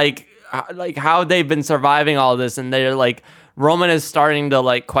they're like how they've been surviving all this, and they're like, Roman is starting to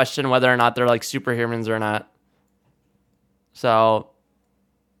like question whether or not they're like superhumans or not. So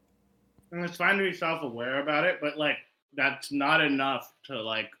And it's fine to be self-aware about it, but like that's not enough to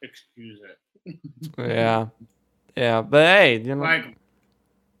like excuse it. yeah, but hey, you know, Like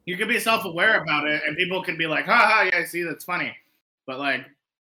you can be self-aware about it, and people can be like, "Ha ha, yeah, see, that's funny," but like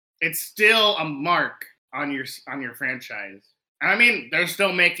it's still a mark on your franchise. I mean, they're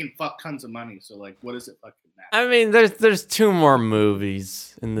still making fuck tons of money, so like, what does it fucking matter? I mean, there's 2 more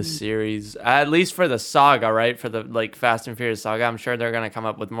movies in the series, at least for the saga, right? For the like Fast and Furious saga. I'm sure they're gonna come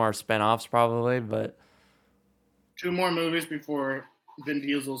up with more spin-offs probably, but 2 more movies before Vin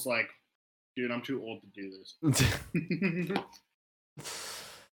Diesel's like, "Dude, I'm too old to do this."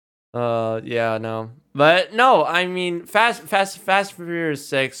 yeah, no. But no, I mean, Fast and Furious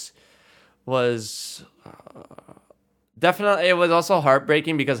 6 was definitely, it was also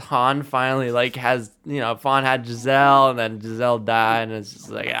heartbreaking because Han finally like has, Han had Giselle, and then Giselle died, and it's just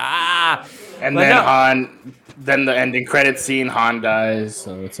like, And But then no. then the ending credit scene, Han dies,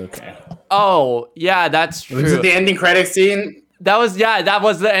 so it's okay. Oh, yeah, that's true. Was it the ending credit scene? That was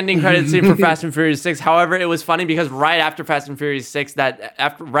the ending credit scene for Fast and Furious 6. However, it was funny because right after Fast and Furious 6,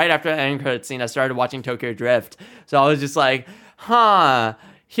 right after the ending credit scene, I started watching Tokyo Drift. So I was just like,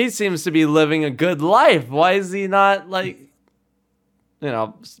 he seems to be living a good life. Why is he not like,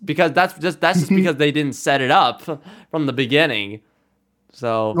 because that's just because they didn't set it up from the beginning.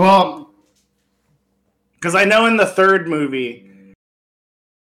 So Well, because I know in the third movie,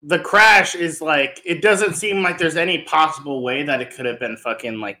 the crash is like, it doesn't seem like there's any possible way that it could have been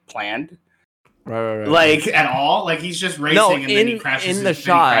fucking like planned. right. Like at all. Like he's just racing No, and then he crashes in the then he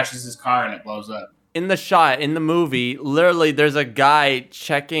shot. crashes his car and it blows up. In the shot, in the movie, literally there's a guy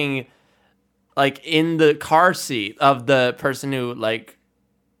checking like in the car seat of the person who like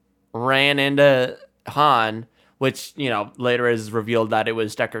ran into Han, which, later is revealed that it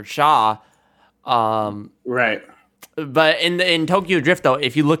was Deckard Shaw. Right. But in Tokyo Drift, though,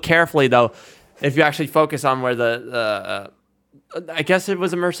 if you look carefully, though, if you actually focus on where the I guess it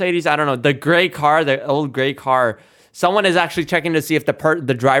was a Mercedes, I don't know, the gray car, the old gray car, someone is actually checking to see if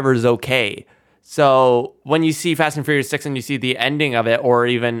the driver is okay. So when you see Fast and Furious 6 and you see the ending of it, or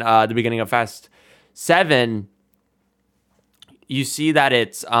even the beginning of Fast 7, you see that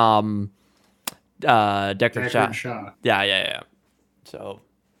it's Deckard Shaw. Yeah. So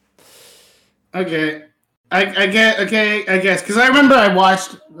Okay. I guess because I remember I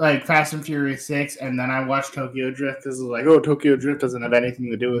watched like Fast and Furious 6 and then I watched Tokyo Drift because it was like, oh, Tokyo Drift doesn't have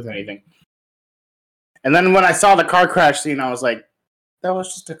anything to do with anything. And then when I saw the car crash scene, I was like, that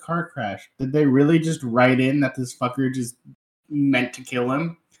was just a car crash. Did they really just write in that this fucker just meant to kill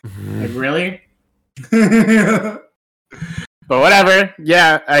him? Like, really? But whatever.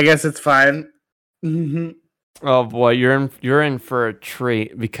 Yeah, I guess it's fine. oh boy, you're in for a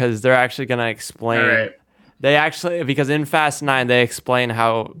treat, because they're actually gonna explain. All right. Because in Fast 9 they explain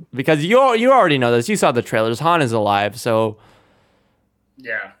how, because you already know this, you saw the trailers, Han is alive, so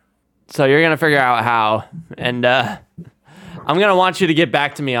Yeah. you're gonna figure out how. And I'm gonna want you to get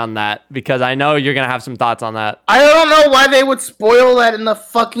back to me on that because I know you're gonna have some thoughts on that. I don't know why they would spoil that in the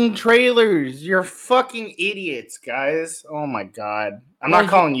fucking trailers. You're fucking idiots, guys. Oh my god. I'm not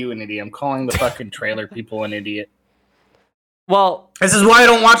calling you an idiot. I'm calling the fucking trailer people an idiot. Well, this is why I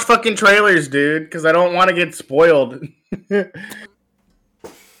don't watch fucking trailers, dude, because I don't want to get spoiled. But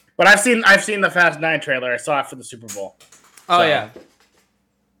I've seen the Fast 9 trailer. I saw it for the Super Bowl. oh So. yeah.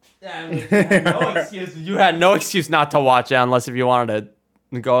 Yeah, I mean, you had no excuse not to watch it unless if you wanted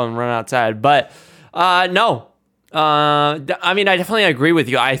to go and run outside. But no. I mean, I definitely agree with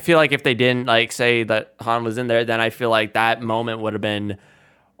you. I feel like if they didn't like say that Han was in there, then I feel like that moment would have been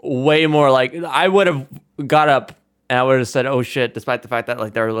way more like I would have got up and I would have said, "Oh shit!" Despite the fact that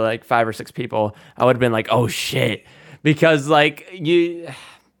like there were like 5 or 6 people, I would have been like, "Oh shit," because like I'm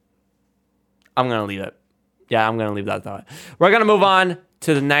gonna leave it. Yeah, I'm gonna leave that thought. We're gonna move on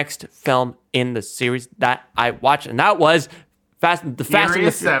to the next film in the series that I watched, and that was the Fast and the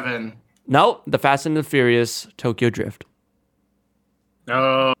Furious 7. No, the Fast and the Furious Tokyo Drift.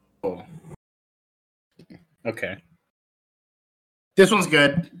 Oh. Okay. This one's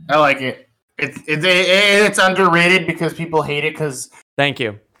good. I like it. It's underrated because people hate it because... Thank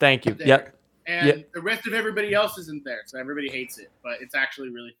you. Yep. And the rest of everybody else isn't there, so everybody hates it. But it's actually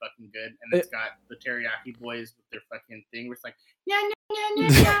really fucking good, and it's got the Teriyaki Boys with their fucking thing where it's like, yeah,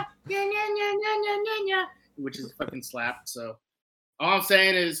 which is fucking slap. So all I'm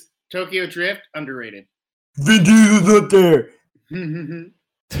saying is Tokyo Drift, underrated. Vin Diesel's up there.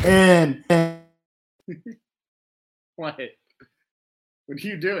 and What? What are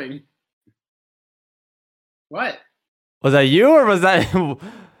you doing? What? Was that you or was that?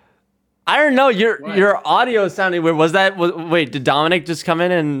 I don't know. Your audio sounded weird. Wait? Did Dominic just come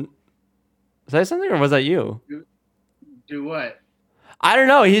in and say something, or was that you? Do what? I don't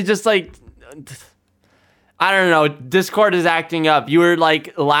know. He's just like, I don't know. Discord is acting up. You were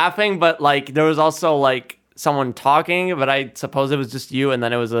like laughing, but like there was also like someone talking, but I suppose it was just you, and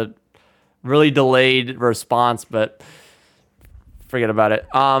then it was a really delayed response. But forget about it.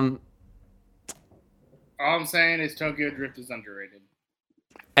 All I'm saying is Tokyo Drift is underrated.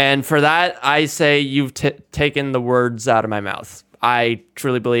 And for that, I say you've taken the words out of my mouth. I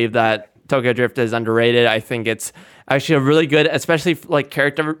truly believe that Tokyo Drift is underrated. I think it's actually a really good, especially like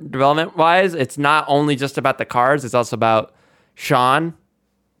character development wise. It's not only just about the cars; it's also about Sean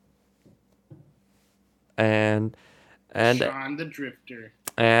and Sean the Drifter.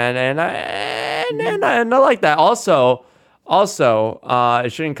 And I like that. Also,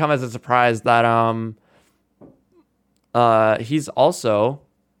 it shouldn't come as a surprise that he's also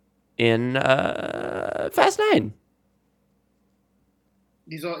in Fast 9.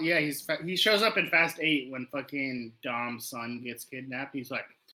 He shows up in Fast 8 when fucking Dom's son gets kidnapped. He's like,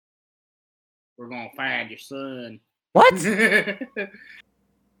 "We're gonna find your son." What?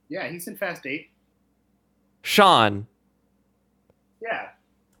 Yeah, he's in Fast 8. Sean. Yeah.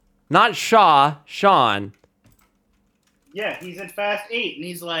 Not Shaw, Sean. Yeah, he's in Fast 8, and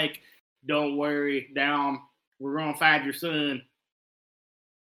he's like, "Don't worry, Dom. We're gonna find your son.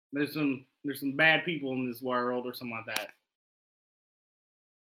 There's some bad people in this world," or something like that.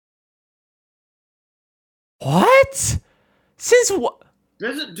 What? Since what?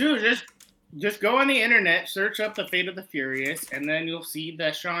 Dude, just go on the internet, search up The Fate of the Furious, and then you'll see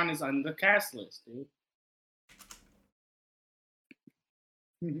that Sean is on the cast list, dude.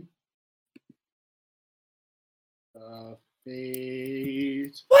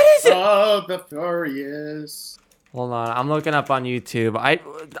 Fate What is it? of the Furious. Hold on, I'm looking up on YouTube.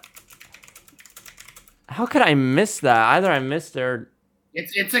 How could I miss that? Either I missed it or...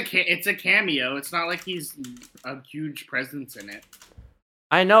 It's a cameo. It's not like he's a huge presence in it.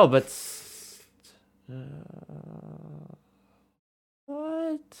 I know, but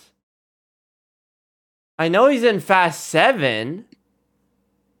what? I know he's in Fast 7,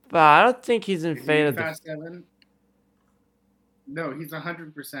 but I don't think he's in Fate of the... Fast 7? No, he's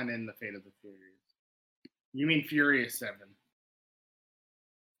 100% in the Fate of the Furious. You mean Furious 7?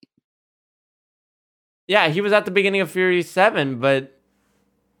 Yeah, he was at the beginning of Furious 7, but...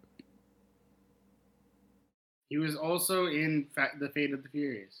 He was also in the Fate of the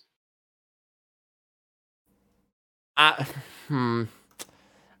Furious. I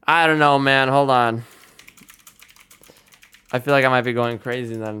don't know, man. Hold on. I feel like I might be going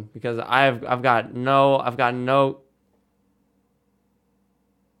crazy then because I've got no.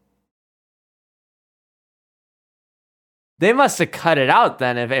 They must have cut it out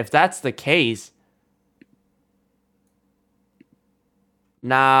then if that's the case.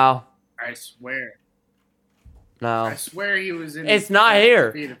 No. I swear. No. I swear he was in. It's not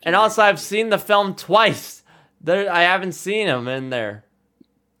here. And also, I've seen the film twice. I haven't seen him in there.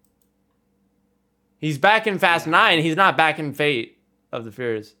 He's back in Fast 9. He's not back in Fate of the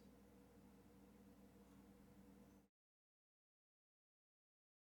Furious.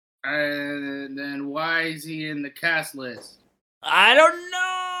 Then why is he in the cast list? I don't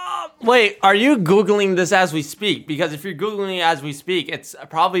know. Wait, are you Googling this as we speak? Because if you're Googling it as we speak, it's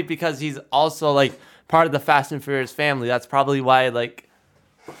probably because he's also like part of the Fast and Furious family. That's probably why, like,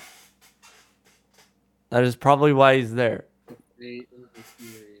 that is probably why he's there.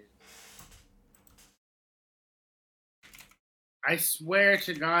 I swear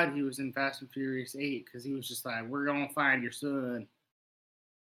to God he was in Fast and Furious 8 because he was just like, we're going to find your son.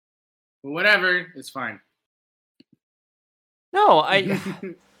 But whatever, it's fine. No, I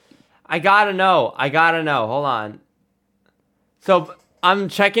gotta know. Hold on. So I'm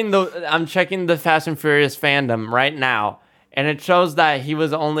checking the Fast and Furious fandom right now, and it shows that he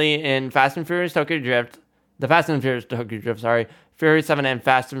was only in Fast and Furious Tokyo Drift, the Fast and Furious Tokyo Drift, sorry, Furious 7 and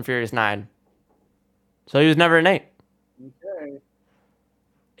Fast and Furious 9. So he was never in 8. Okay.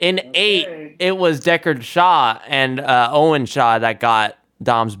 In 8, it was Deckard Shaw and Owen Shaw that got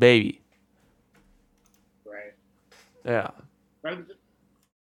Dom's baby. Right. Yeah.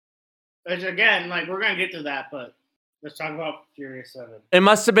 Which again, like, we're gonna get to that, but let's talk about Furious 7. It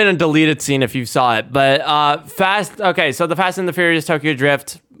must have been a deleted scene if you saw it, but so the Fast and the Furious Tokyo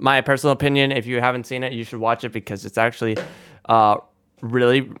Drift, my personal opinion, if you haven't seen it, you should watch it because it's actually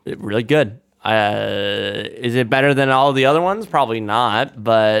really, really good. Is it better than all the other ones? Probably not,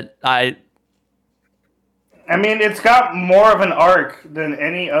 but I mean, it's got more of an arc than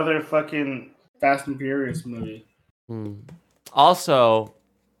any other fucking Fast and Furious movie. Also,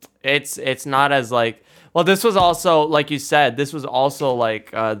 it's not as like, well, this was also, like you said, this was also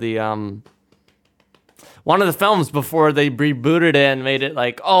like the one of the films before they rebooted it and made it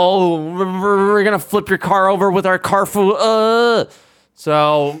like, oh, we're gonna flip your car over with our car food.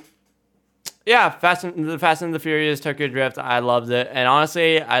 So yeah, Fast and the Furious Tokyo Drift, I loved it, and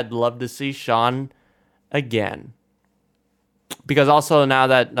honestly, I'd love to see Sean again, because also now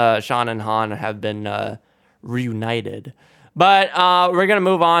that Sean and Han have been reunited. But we're going to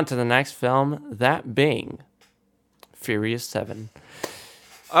move on to the next film, that being Furious 7.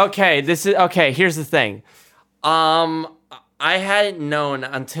 Okay, here's the thing. I hadn't known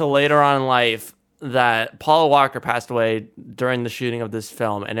until later on in life that Paul Walker passed away during the shooting of this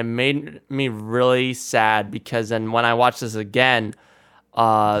film, and it made me really sad because then when I watched this again,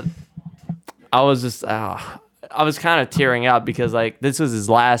 I was kind of tearing up because like this was his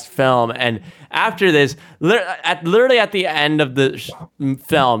last film, and after this, literally at the end of the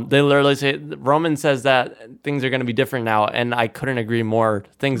film, they literally say, Roman says that things are going to be different now, and I couldn't agree more.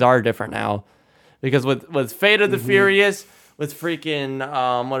 Things are different now, because with Fate of the Furious, with freaking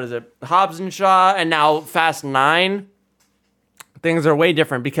Hobbs and Shaw, and now Fast 9, things are way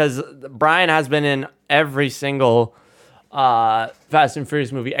different because Brian has been in every single Fast and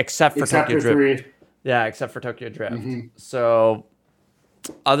Furious movie except for Tokyo Drift. Yeah, except for Tokyo Drift. So,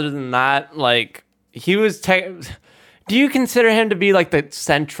 other than that, like, he was... do you consider him to be, like, the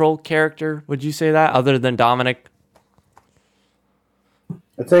central character? Would you say that, other than Dominic?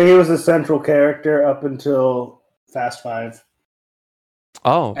 I'd say he was the central character up until Fast 5.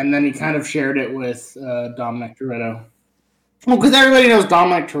 Oh. And then he kind of shared it with Dominic Toretto. Well, because everybody knows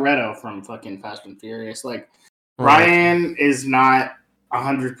Dominic Toretto from fucking Fast and Furious. Like, Ryan is not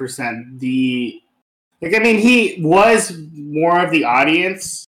 100% the... Like, I mean, he was more of the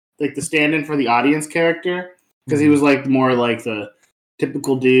audience, like the stand-in for the audience character, because he was like more like the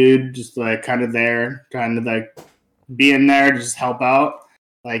typical dude, just like kind of there, kind of like being there to just help out.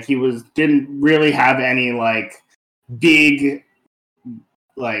 Like didn't really have any like big,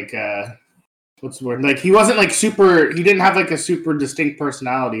 like what's the word? Like he wasn't like super. He didn't have like a super distinct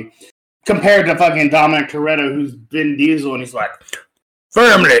personality compared to fucking Dominic Toretto, who's Vin Diesel, and he's like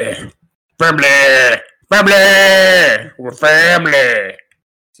family. We're family.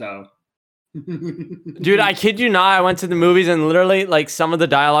 So, dude, I kid you not. I went to the movies and literally, like, some of the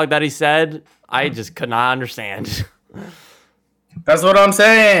dialogue that he said, I just could not understand. That's what I'm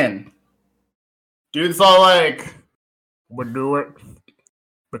saying. Dude's all like, we do it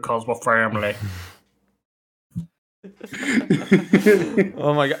because we're family.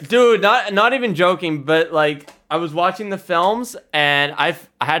 Oh my god, dude! Not even joking, but like I was watching the films and I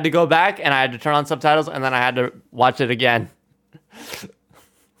had to go back and I had to turn on subtitles and then I had to watch it again.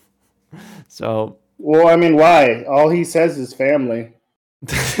 So, well, I mean, why? All he says is family.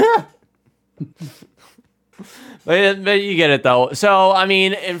 But you get it though. So I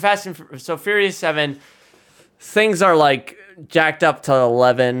mean, in Furious 7, things are like jacked up to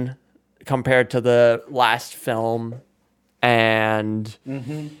 11. compared to the last film, and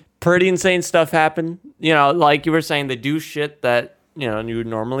pretty insane stuff happened. You know, like you were saying, they do shit that, you know, you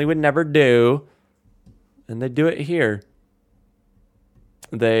normally would never do, and they do it here.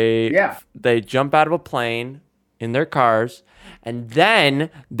 They jump out of a plane in their cars, and then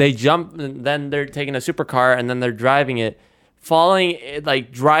they jump, and then they're taking a supercar, and then they're driving it,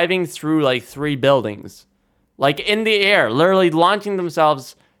 driving through like 3 buildings, like in the air, literally launching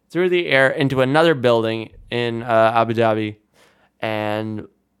themselves through the air into another building in Abu Dhabi. And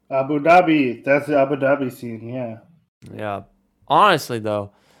Abu Dhabi, that's the Abu Dhabi scene, yeah. Honestly,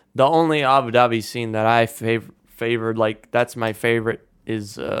 though, the only Abu Dhabi scene that I favored, like that's my favorite,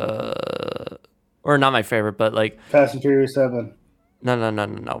 is or not my favorite, but like Fast and Furious 7.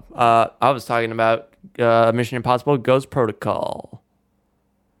 No. I was talking about Mission Impossible Ghost Protocol.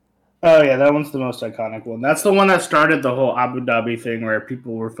 Oh yeah, that one's the most iconic one. That's the one that started the whole Abu Dhabi thing where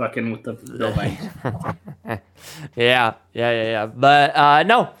people were fucking with the building. Yeah. But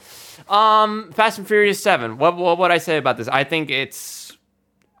no. Fast and Furious 7. What would I say about this? I think it's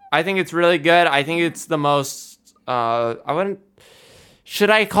really good. I think it's the most should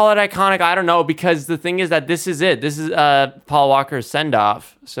I call it iconic? I don't know, because the thing is that this is it. This is Paul Walker's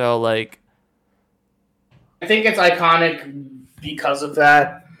send-off. So like, I think it's iconic because of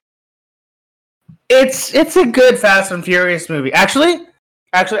that. It's a good Fast and Furious movie. Actually,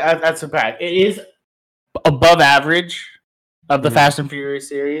 that's a bad. It is above average of the Fast and Furious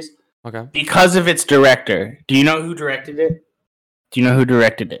series. Okay. Because of its director. Do you know who directed it?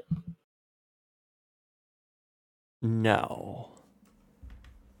 No.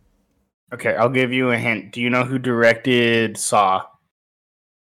 Okay, I'll give you a hint. Do you know who directed Saw?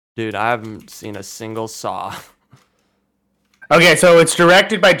 Dude, I haven't seen a single Saw. Okay, so it's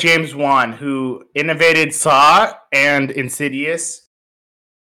directed by James Wan, who innovated Saw and Insidious.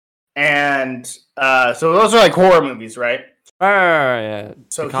 And so those are like horror movies, right? Yeah.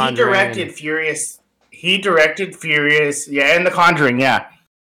 So he directed Furious. Yeah, and The Conjuring, yeah.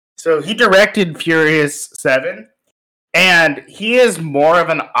 So he directed Furious 7. And he is more of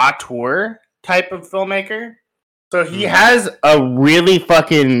an auteur type of filmmaker. So he has a really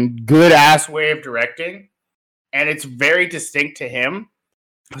fucking good ass way of directing. And it's very distinct to him.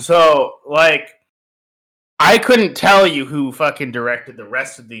 So, like, I couldn't tell you who fucking directed the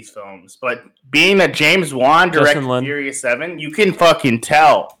rest of these films. But being that James Wan directed Furious 7, you can fucking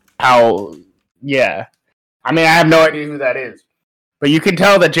tell how, yeah. I mean, I have no idea who that is. But you can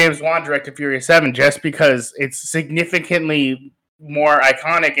tell that James Wan directed Furious 7 just because it's significantly more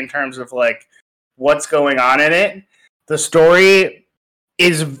iconic in terms of, like, what's going on in it. The story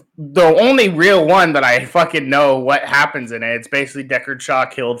is the only real one that I fucking know what happens in it. It's basically Deckard Shaw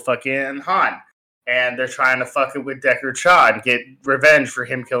killed fucking Han. And they're trying to fuck it with Deckard Shaw and get revenge for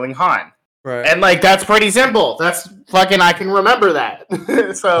him killing Han. Right. And, like, that's pretty simple. That's fucking, I can remember that.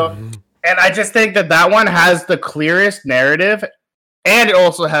 So, and I just think that one has the clearest narrative. And it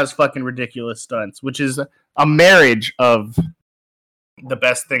also has fucking ridiculous stunts, which is a marriage of the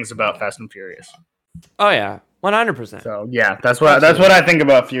best things about Fast and Furious. Oh yeah, 100%. So yeah, that's what I think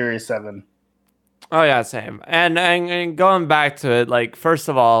about Furious 7. Oh yeah, same. And going back to it, like, first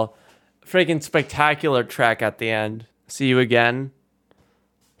of all, freaking spectacular track at the end. See you again.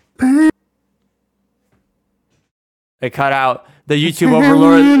 They cut out the YouTube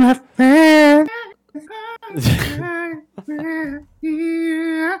overlord.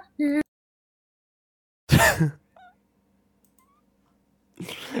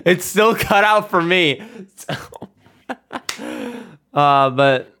 It's still cut out for me.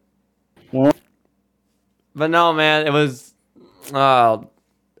 But no, man, it was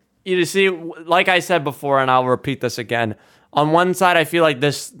you see, like I said before, and I'll repeat this again. On one side, I feel like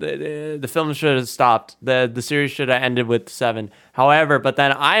the film should have stopped. The series should have ended with 7. However, but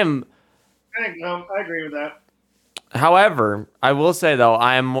then I agree with that. However, I will say though,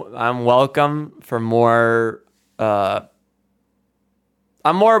 I'm welcome for more.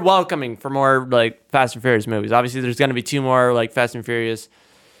 I'm more welcoming for more like Fast and Furious movies. Obviously, there's going to be 2 more like Fast and Furious,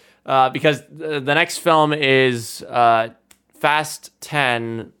 because the next film is Fast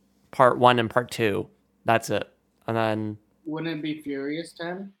 10 Part 1 and Part 2. That's it, and then wouldn't it be Furious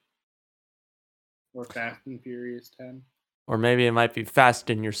 10 or Fast and Furious 10? Or maybe it might be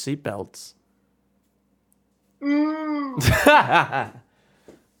Fasten Your Seatbelts. I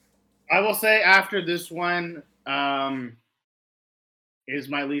will say after this one is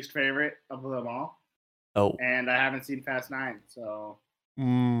my least favorite of them all. Oh. And I haven't seen Fast 9, so I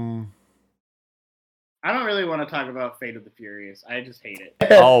don't really want to talk about Fate of the Furious. I just hate it.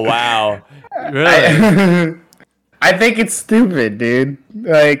 Oh wow. Really? I think it's stupid, dude.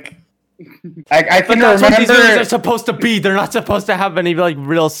 Like, I But think that's what these movies are remember. supposed to be. They're not supposed to have any like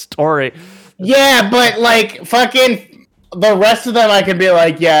real story. Yeah, but like fucking the rest of them, I could be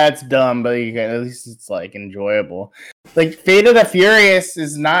like, yeah, it's dumb, but at least it's like enjoyable. Like Fate of the Furious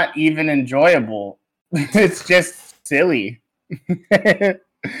is not even enjoyable. It's just silly.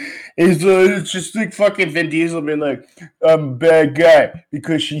 It's just like fucking Vin Diesel being like, I'm a bad guy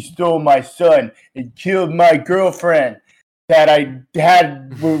because she stole my son and killed my girlfriend that I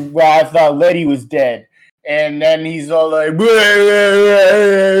had when I thought Letty was dead. And then he's all like, give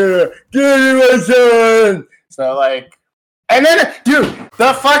me my son. So like, and then, dude,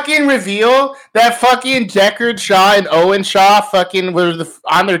 the fucking reveal that fucking Deckard Shaw and Owen Shaw fucking were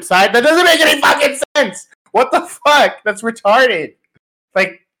on their side, that doesn't make any fucking sense. What the fuck? That's retarded.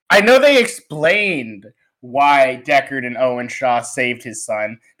 Like, I know they explained why Deckard and Owen Shaw saved his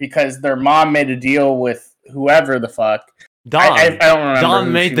son because their mom made a deal with whoever the fuck. Dom. I don't remember. Dom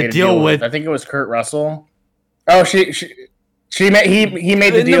who made she the made a deal with. I think it was Kurt Russell. Oh, he made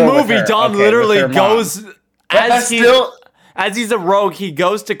the In deal the with movie, her. Dom Okay, literally with their mom. goes But as he's a rogue. He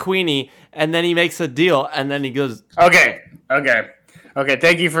goes to Queenie and then he makes a deal and then he goes. Okay.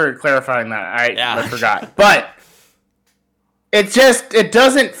 Thank you for clarifying that. I forgot, but it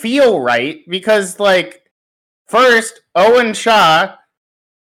doesn't feel right because like first Owen Shaw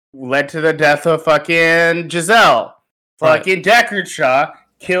led to the death of fucking Giselle. Fucking Deckard Shaw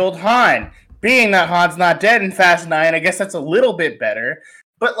killed Han. Being that Han's not dead in Fast 9, I guess that's a little bit better.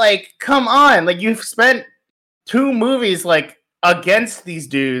 But like, come on, like you've spent 2 movies like against these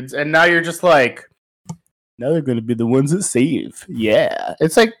dudes, and now you're just like, now they're gonna be the ones that save. Yeah,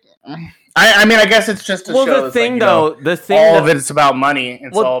 it's like, I mean, I guess it's just to Well, show. the thing like, though, the thing all that, of it's about money.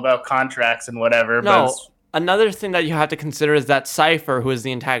 It's Well, all about contracts and whatever. no. But Another thing that you have to consider is that Cypher, who is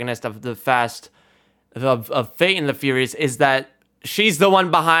the antagonist of the of Fate and the Furious, is that she's the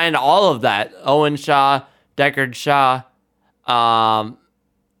one behind all of that. Owen Shaw, Deckard Shaw,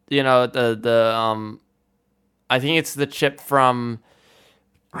 you know, the I think it's the chip from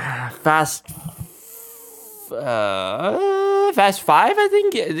Fast 5, I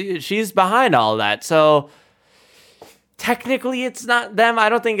think. She's behind all that. So technically it's not them. I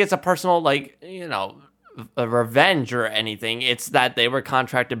don't think it's a personal, like, you know, a revenge or anything. It's that they were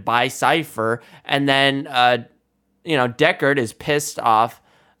contracted by Cypher, and then you know, Deckard is pissed off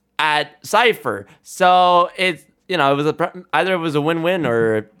at Cypher. So it's, you know, it was either it was a win-win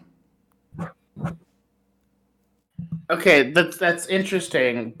or. okay, that's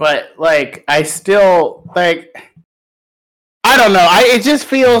interesting, but like, I still like, I don't know. It just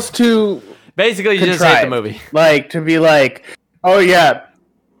feels too Basically, you just hate the movie. Like to be like, oh yeah,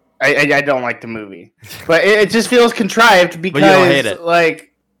 I don't like the movie, but it just feels contrived because But you don't hate it.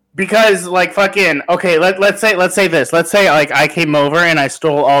 because fucking okay. Let's say this. Let's say like I came over and I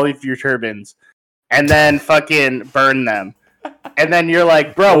stole all of your turbines, and then fucking burned them, and then you're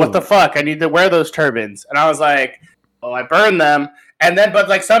like, bro, what the fuck? I need to wear those turbines, and I was like, well, I burned them, and then but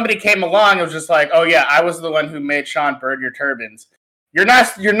like somebody came along and was just like, oh yeah, I was the one who made Sean burn your turbines. You're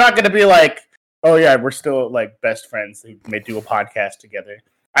not gonna be like, oh yeah, we're still like best friends who may do a podcast together.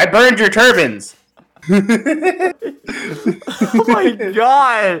 I burned your turbines. Oh my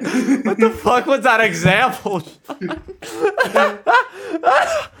god! What the fuck was that example?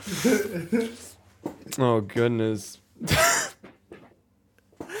 Oh goodness.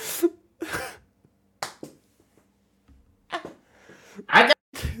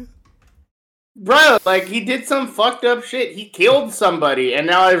 Bro, like he did some fucked up shit. He killed somebody, and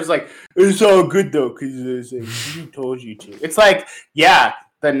now I was like, it's all good though, because you told you to. It's like, yeah,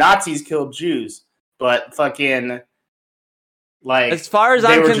 the Nazis killed Jews, but fucking like, As far as they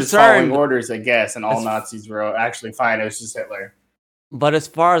I'm were just following concerned, orders, I guess, and all Nazis were actually fine. It was just Hitler. but as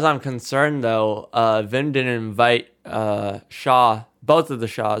far as I'm concerned, though, Vin didn't invite Shaw, both of the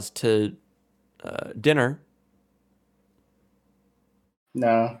Shaws, to dinner.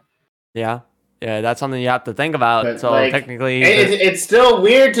 No. Yeah, that's something you have to think about. But, so like, technically, it's still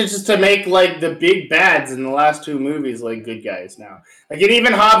weird to make like the big bads in the last 2 movies like good guys now. Like, and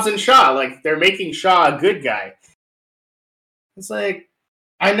even Hobbs and Shaw, like they're making Shaw a good guy. It's like,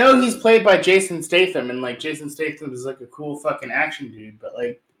 I know he's played by Jason Statham, and like Jason Statham is like a cool fucking action dude, but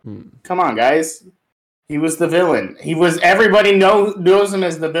like, come on, guys, he was the villain. Everybody knows him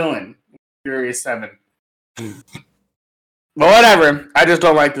as the villain. Furious 7. But whatever. I just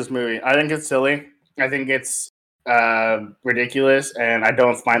don't like this movie. I think it's silly. I think it's ridiculous, and I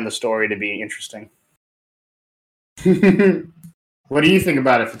don't find the story to be interesting. What do you think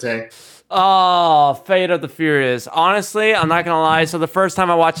about it, Fateh? Oh, Fate of the Furious. Honestly, I'm not gonna lie. So the first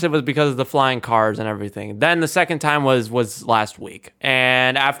time I watched it was because of the flying cars and everything. Then the second time was last week.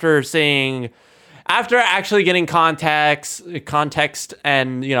 And after actually getting context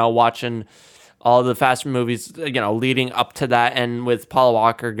and, you know, watching all the Fast movies, you know, leading up to that, and with Paul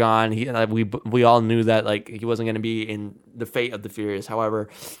Walker gone, we all knew that, like, he wasn't going to be in the Fate of the Furious. However,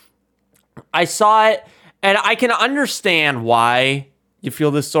 I saw it, and I can understand why you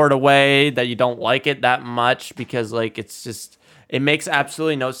feel this sort of way, that you don't like it that much, because, like, it makes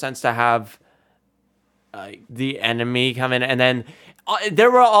absolutely no sense to have the enemy come in, and then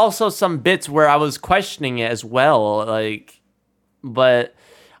there were also some bits where I was questioning it as well, like, but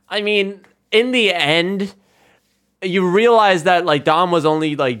I mean, in the end, you realize that, like, Dom was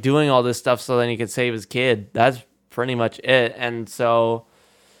only, like, doing all this stuff so then he could save his kid. That's pretty much it. And so,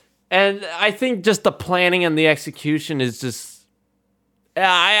 and I think just the planning and the execution is just,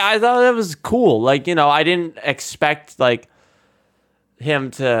 I thought it was cool. Like, you know, I didn't expect, like,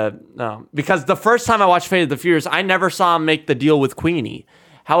 him to, no, because the first time I watched Fate of the Furious, I never saw him make the deal with Queenie.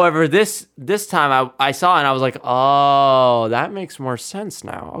 However, this time I saw it and I was like, oh, that makes more sense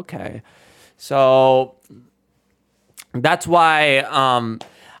now. Okay. So that's why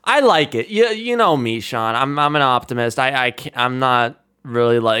I like it. You know me, Sean. I'm an optimist. I'm not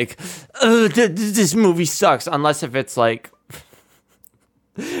really like, this movie sucks, unless if it's like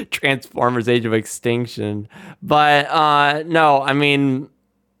Transformers: Age of Extinction. But no, I mean,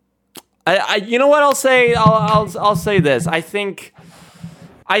 I you know what I'll say? I'll say this. I think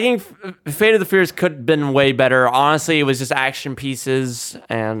Fate of the Furious could have been way better. Honestly, it was just action pieces,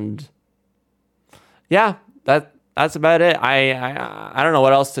 and yeah, that's about it. I don't know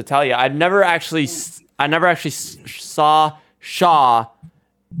what else to tell you. I never actually saw Shaw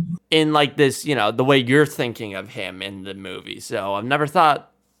in, like, this, you know, the way you're thinking of him in the movie. So I've never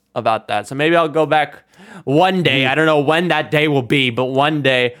thought about that. So maybe I'll go back one day. I don't know when that day will be, but one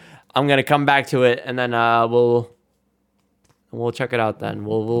day I'm gonna come back to it, and then we'll check it out. Then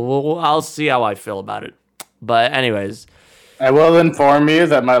I'll see how I feel about it. But anyways, I will inform you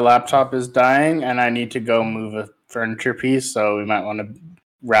that my laptop is dying and I need to go move a furniture piece, so we might want to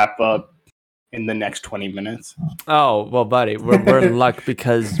wrap up in the next 20 minutes. oh well, buddy, we're in luck,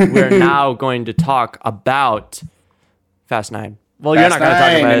 because we're now going to talk about Fast 9. Well, you're not going to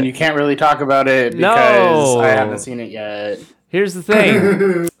talk about and it. you can't really talk about it because I haven't seen it yet. Here's the thing.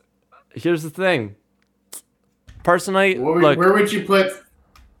 Personally, look. Where would you put?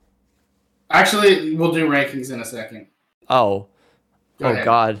 Actually, we'll do rankings in a second. Oh, Go ahead.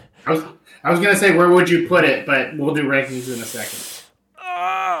 God. I was gonna say where would you put it, but we'll do rankings in a second.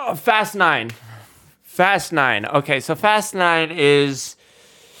 Fast 9. Okay, so Fast 9 is...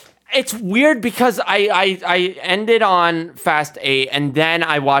 It's weird because I ended on Fast 8, and then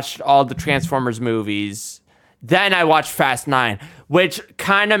I watched all the Transformers movies. Then I watched Fast 9, which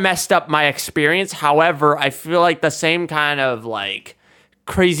kind of messed up my experience. However, I feel like the same kind of, like,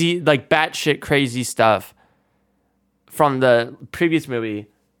 crazy, like, batshit crazy stuff from the previous movie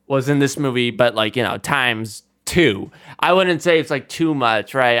was in this movie, but, like, you know, times 2. I wouldn't say it's, like, too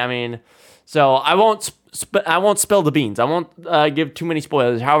much, right? I mean, so I won't spill the beans. I won't give too many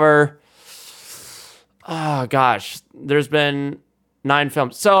spoilers. However, oh gosh, there's been 9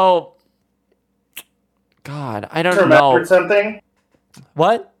 films. So, God, I don't know. Something?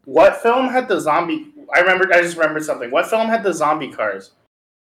 What? What film had the zombie? I just remembered something. What film had the zombie cars?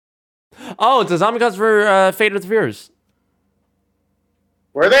 Oh, the zombie cars for Fate of the Furious.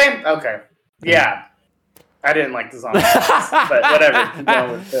 Were they? Okay. Yeah. I didn't like the zombie cars, but whatever. Keep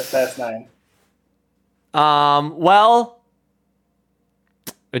going with Fast 9. Well,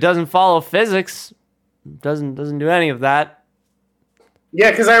 it doesn't follow physics. Doesn't do any of that.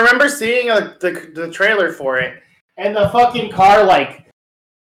 Yeah, because I remember seeing the trailer for it, and the fucking car, like,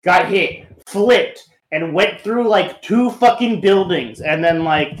 got hit, flipped, and went through, like, 2 fucking buildings, and then,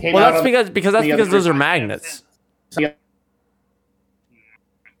 like, came out. Well, that's because those are magnets.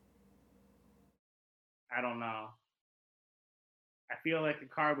 I don't know. I feel like the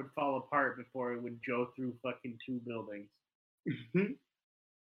car would fall apart before it would go through fucking 2 buildings.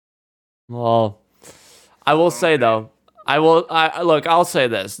 Well, I will say though, I'll say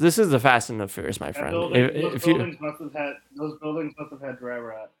this. This is the Fast and the Furious, my friend. Those buildings must have had dry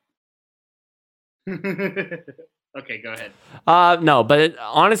rot. Okay, go ahead. No, but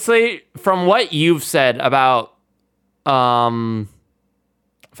honestly, from what you've said about Falcon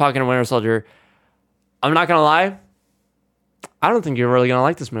and Winter Soldier, I'm not gonna lie. I don't think you're really gonna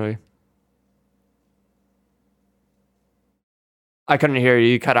like this movie. I couldn't hear you.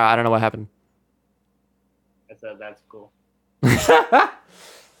 You cut out. I don't know what happened. I said that's cool.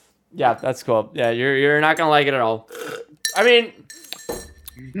 Yeah, that's cool. Yeah, you're not gonna like it at all. I mean,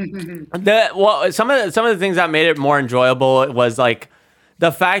 some of the things that made it more enjoyable was like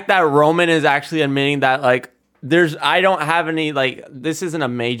the fact that Roman is actually admitting that like I don't have any like this isn't a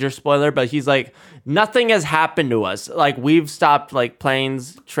major spoiler, but he's like nothing has happened to us. Like we've stopped like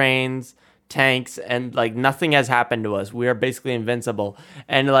planes, trains, tanks, and like nothing has happened to us. We are basically invincible.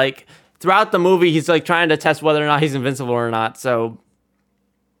 And like throughout the movie, he's like trying to test whether or not he's invincible or not. So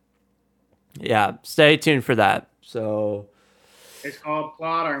yeah, stay tuned for that. So It's called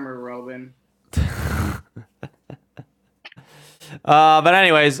plot armor, Robin. but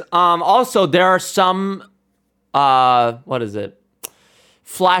anyways, also there are some what is it?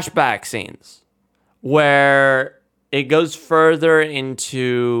 Flashback scenes where it goes further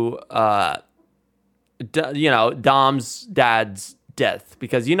into Dom's dad's death,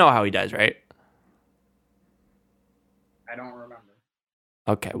 because you know how he dies, right? I don't remember.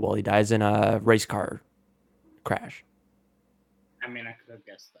 Okay, well he dies in a race car crash. I mean, I could have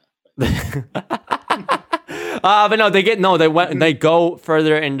guessed that. But no, they go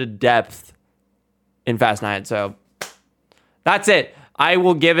further into depth in Fast 9. So that's it. I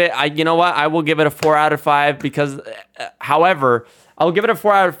will give it. You know what? I will give it a 4 out of 5 because, however, I will give it a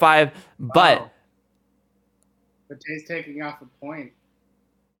 4 out of 5. But Wow. But Jay's taking off a point.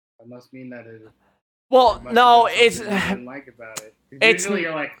 That must mean that it. well, must no, have been it's something you didn't like about it. 'Cause it's- usually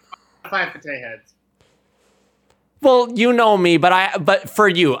you're like 5 potato heads. well, you know me, but for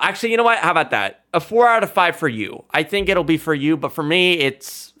you, actually, you know what? How about that? A 4 out of 5 for you. I think it'll be for you, but for me,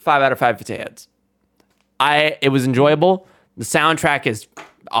 it's 5 out of 5 potato heads. It was enjoyable. The soundtrack is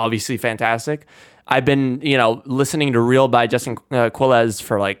obviously fantastic. I've been, listening to Real by Justin Quiles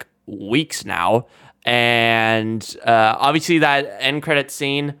for like weeks now. And obviously that end credit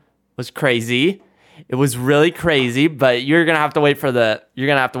scene was crazy. It was really crazy, but you're going to have to wait for that.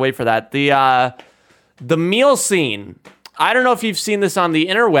 The meal scene. I don't know if you've seen this on the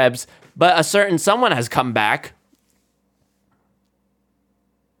interwebs, but a certain someone has come back.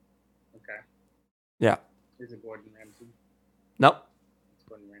 Okay. Yeah. Is it Gordon Ramsay? Nope. It's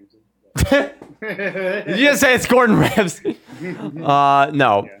Gordon Ramsay. Did you just say it's Gordon Ramsay?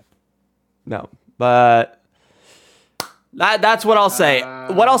 No. Yeah. No. But that's what I'll say.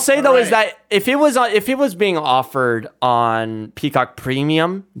 What I'll say though is that if it was being offered on Peacock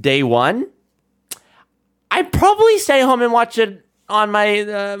Premium day one, I'd probably stay home and watch it on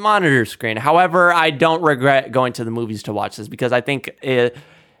my monitor screen. However, I don't regret going to the movies to watch this because I think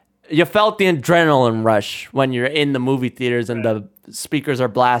you felt the adrenaline rush when you're in the movie theaters and the speakers are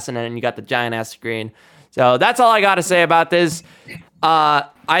blasting and you got the giant ass screen. So that's all I got to say about this.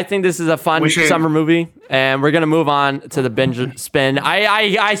 I think this is a fun summer movie, and we're gonna move on to the binge spin.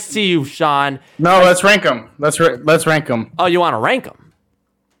 I see you, Sean. No, let's rank them. Let's rank them. Oh, you want to rank them?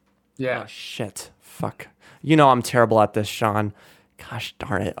 Yeah. Oh shit, fuck. You know I'm terrible at this, Sean. Gosh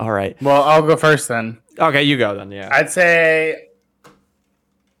darn it. All right. Well, I'll go first then. Okay, you go then. Yeah. I'd say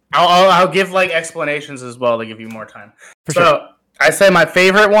I'll give like explanations as well to give you more time. For so sure. I say my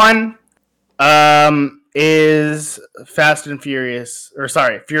favorite one is Furious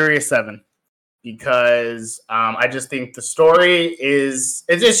 7, because I just think the story it's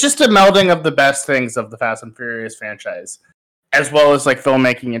just a melding of the best things of the Fast and Furious franchise, as well as like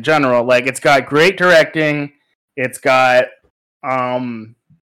filmmaking in general. Like it's got great directing, it's got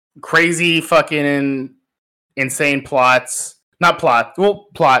crazy fucking insane plots. Not plot. Well,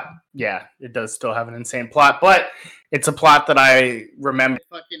 plot. Yeah, it does still have an insane plot, but it's a plot that I remember. It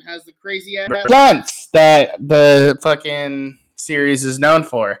fucking has the crazy ass. Stunts that the fucking series is known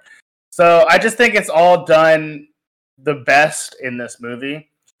for. So I just think it's all done the best in this movie,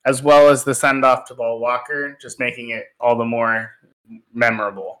 as well as the send off to Paul Walker, just making it all the more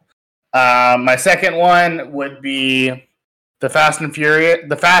memorable. My second one would be the Fast and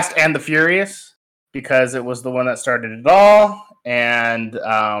the Furious, because it was the one that started it all, and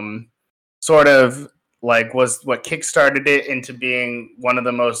sort of like was what kickstarted it into being one of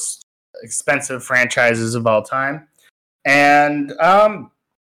the most expensive franchises of all time. And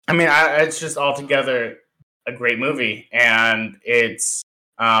it's just altogether a great movie, and it's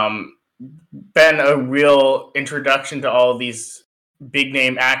been a real introduction to all these big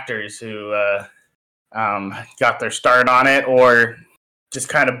name actors who got their start on it or just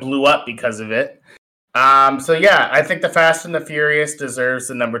kind of blew up because of it. So yeah, I think the Fast and the Furious deserves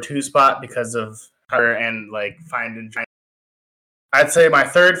the number 2 spot because of her and like Finding. I'd say my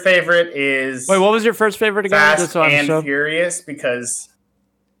third favorite is Wait, what was your first favorite again? Fast and Furious, because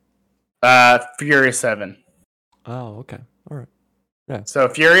Furious 7. Oh, okay. All right. So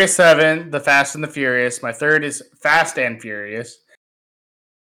Furious 7, the Fast and the Furious. My third is Fast and Furious,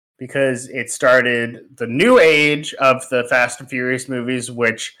 because it started the new age of the Fast and Furious movies,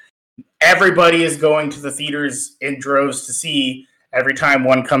 which everybody is going to the theaters in droves to see every time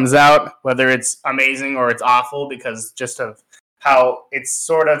one comes out, whether it's amazing or it's awful, because just of how it's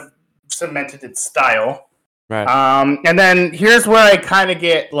sort of cemented its style. Right. And then here's where I kind of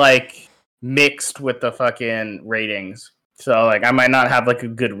get like mixed with the fucking ratings. So like I might not have like a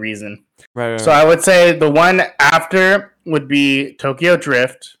good reason. Right. So I would say the one after would be Tokyo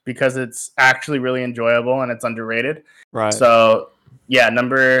Drift because it's actually really enjoyable and it's underrated. Right. So yeah,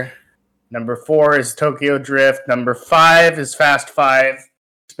 number 4 is Tokyo Drift. Number 5 is Fast 5,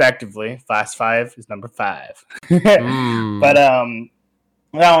 respectively. Fast 5 is number 5. But that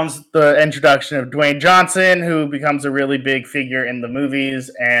one's the introduction of Dwayne Johnson, who becomes a really big figure in the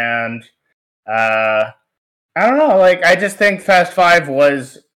movies, and I don't know, like I just think Fast 5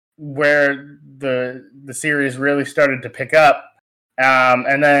 was where the series really started to pick up.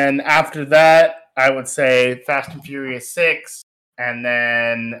 And then after that, I would say Fast and Furious 6, and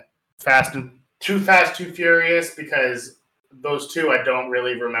then Too Fast, Too Furious, because those two I don't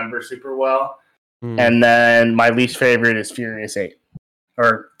really remember super well. And then my least favorite is Furious 8,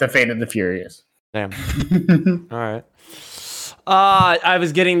 or The Fate of the Furious. Damn. All right. I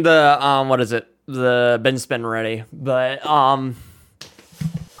was getting the what is it? The bin spin ready, but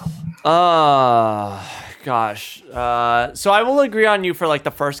gosh. So I will agree on you for like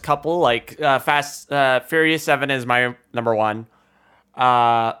the first couple. Like Furious 7 is my number 1.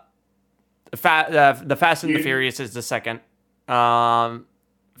 The Fast and the Furious is the second. Fast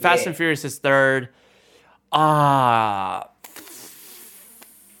and Furious is third. I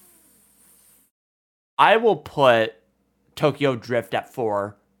will put Tokyo Drift at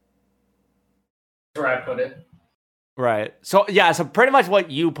 4. That's where I put it. Right. So yeah. So pretty much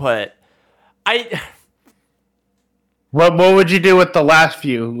what you put. What would you do with the last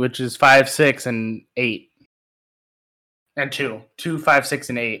few, which is 5, 6, and 8, and 2, 5, 6,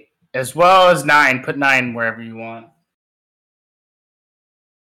 and 8, as well as 9. Put 9 wherever you want.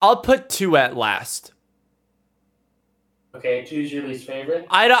 I'll put 2 at last. Okay, 2 is your least favorite.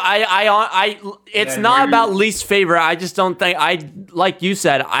 It's not about least favorite. I just don't think like you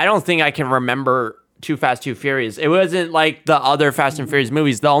said. I don't think I can remember Too Fast, Too Furious. It wasn't like the other Fast and Furious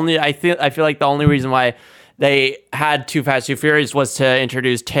movies. I feel like the only reason why they had Too Fast, Too Furious was to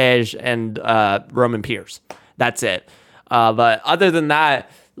introduce Tej and Roman Pierce. That's it. But other than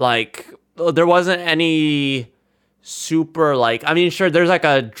that, like there wasn't any super like. I mean, sure, there's like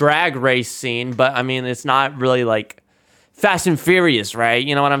a drag race scene, but I mean, it's not really like Fast and Furious, right?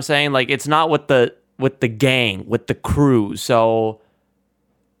 You know what I'm saying? Like it's not with the gang, with the crew. So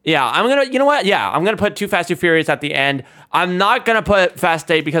yeah, I'm gonna put Too Fast, Too Furious at the end. I'm not gonna put Fast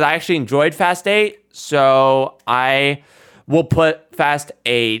 8 because I actually enjoyed Fast 8. So I will put Fast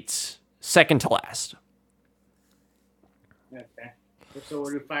 8 second to last. Okay. So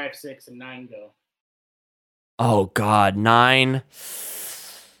where do 5, 6, and 9 go? Oh God, 9.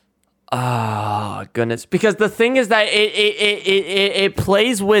 Oh goodness! Because the thing is that it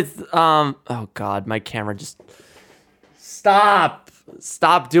plays with Oh God, my camera just stop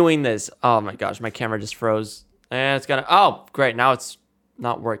doing this. Oh my gosh, my camera just froze. And it's gonna. Oh great, now it's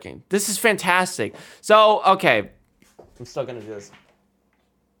not working. This is fantastic. So okay, I'm still gonna do this.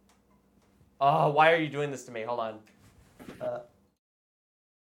 Oh, why are you doing this to me? Hold on.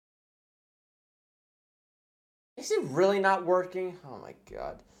 Is it really not working? Oh my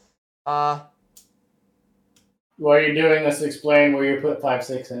God. While you're doing this, explain where you put 5,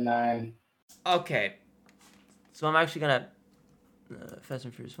 6, and 9. Okay. So I'm actually gonna Fast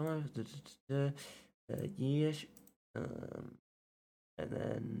and Furious 1. Yes. And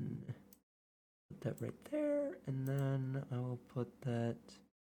then put that right there, and then I will put that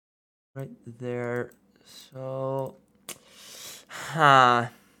right there. So,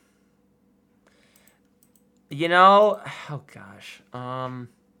 you know, oh gosh,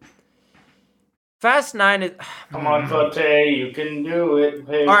 Fast 9 is. Come on, Cote, you can do it.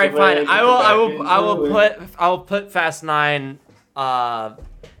 All right, fine. I will put Fast 9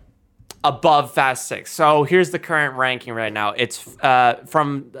 above Fast 6. So here's the current ranking right now. It's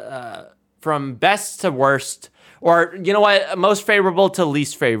from best to worst, or you know what, most favorable to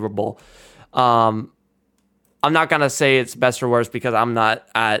least favorable. I'm not gonna say it's best or worst because I'm not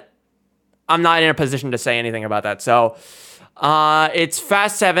in a position to say anything about that. So it's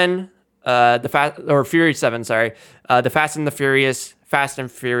Fast 7. Furious 7, sorry. The Fast and the Furious, Fast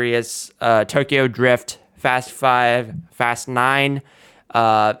and Furious, Tokyo Drift, Fast 5, Fast 9,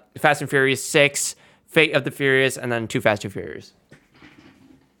 Fast and Furious 6, Fate of the Furious, and then Too Fast, Too Furious.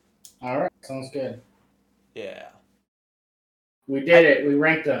 All right, sounds good. Yeah. We did it. We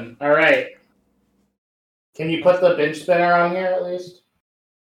ranked them. All right. Can you put the bench spinner on here at least?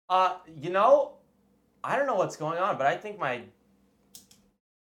 You know, I don't know what's going on, but I think my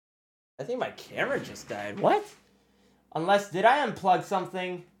camera just died. What? Unless, did I unplug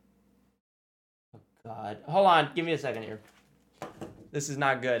something? Oh, God. Hold on. Give me a second here. This is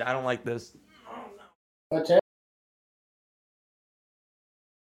not good. I don't like this. What's it?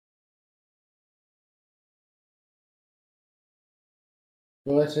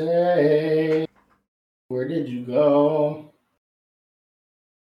 What's it? Where did you go?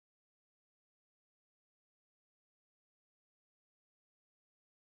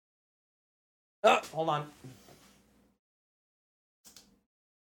 Oh, hold on.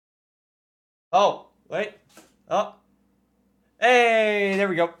 Oh, wait. Oh. Hey, there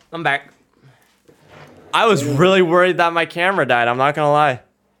we go. I'm back. I was really worried that my camera died. I'm not going to lie.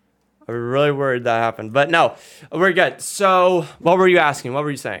 I was really worried that happened. But no, we're good. So, what were you asking? What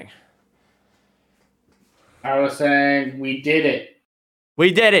were you saying? I was saying we did it.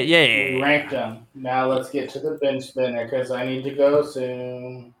 We did it. We Yeah. ranked them. Now let's get to the bench spinner because I need to go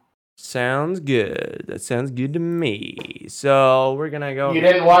soon. Sounds good. That sounds good to me. So, we're going to go. You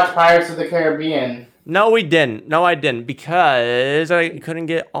didn't watch Pirates of the Caribbean. No, we didn't. No, I didn't because I couldn't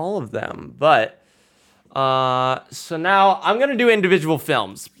get all of them. But so now I'm gonna do individual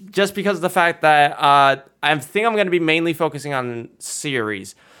films just because of the fact that I think I'm gonna be mainly focusing on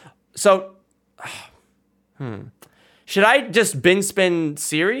series. So, should I just binge spin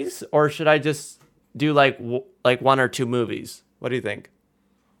series or should I just do like one or two movies? What do you think?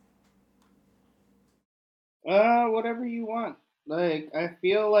 Whatever you want. Like, I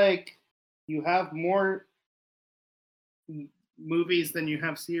feel like you have more movies than you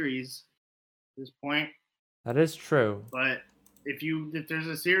have series at this point. That is true. But if there's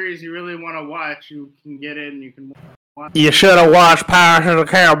a series you really want to watch, you can get it and you can watch You should have watched Pirates of the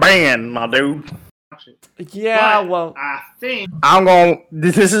Caribbean, my dude. it. Yeah, But well, I think I'm going.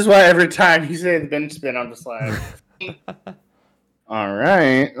 This is why every time you say the bench spin, I'm just like, All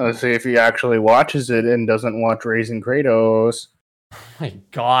right. Let's see if he actually watches it and doesn't watch Raising Kratos. my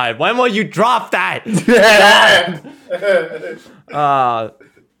God, when will you drop that?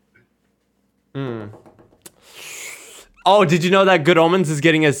 Oh, did you know that Good Omens is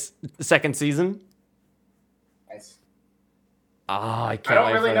getting a second season? nice. Oh, I I can't don't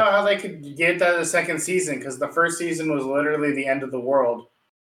wait really for know that. how they could get that a second season because the first season was literally the end of the world.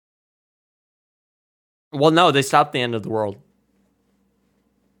 Well, no, they stopped the end of the world.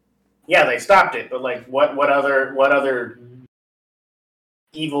 Yeah, they stopped it, but like, what other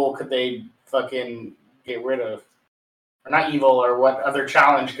evil could they fucking get rid of? Or not evil, or what other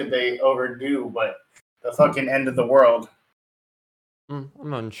challenge could they overdo? But the fucking end of the world. I'm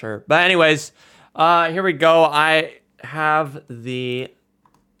unsure. But anyways, here we go. I have the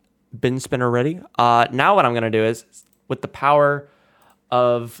bin spinner ready. Now what I'm going to do is, with the power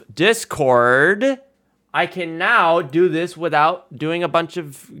of Discord, I can now do this without doing a bunch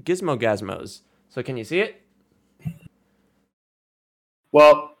of gizmo-gazmos. So can you see it?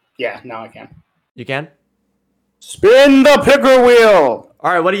 Well, yeah, now I can. You can? Spin the picker wheel.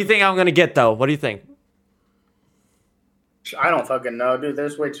 All right, what do you think I'm going to get, though? What do you think? I don't fucking know, dude.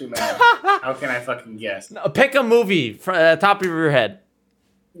 There's way too many. How can I fucking guess? No, pick a movie from the top of your head.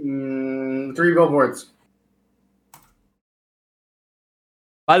 3 billboards.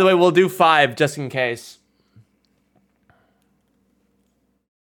 By the way, we'll do 5 just in case.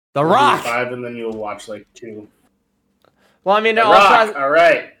 The Rock. 5, and then you'll watch like 2. Well, I mean, The it also Rock. has, All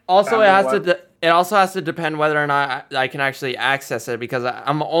right. also Found it me has one. to it also has to depend whether or not I can actually access it because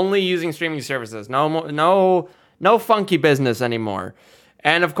I'm only using streaming services. No funky business anymore.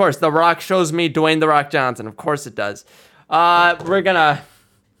 And of course, The Rock shows me Dwayne The Rock Johnson. Of course it does. We're gonna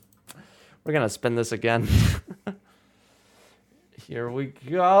spin this again. Here we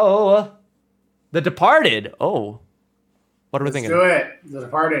go. The Departed. Oh, what are we Let's thinking? do it. The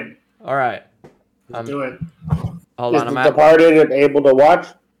Departed. All right. Let's do it. Hold Is on. The Departed able to watch?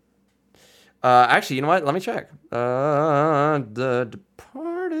 Actually, you know what? Let me check. The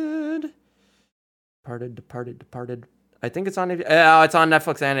Departed. Departed. I think it's on. It's on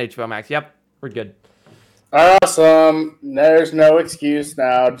Netflix and HBO Max. Yep, we're good. Awesome. There's no excuse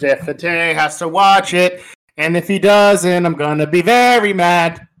now. Jeff Today has to watch it, and if he doesn't, I'm gonna be very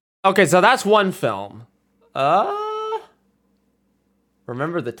mad. Okay, so that's one film.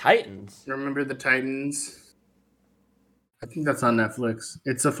 Remember the Titans. Remember the Titans? I think that's on Netflix.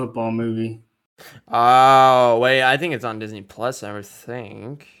 It's a football movie. Oh wait, I think it's on Disney Plus. I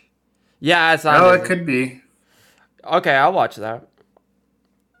think. Yeah, it's on. Oh, Disney. it could be. Okay, I'll watch that.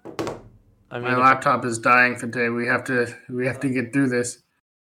 I mean, My laptop is dying for today. We have to get through this.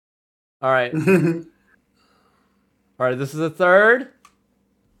 all right. All right, this is the third.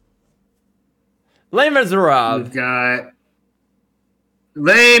 Les Miserables. We've got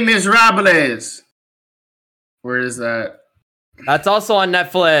Les Miserables. Where is that? That's also on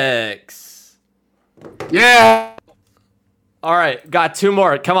Netflix. Yeah. All right, got 2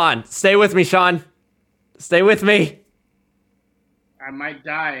 more. Come on, stay with me, Sean. Stay with me. I might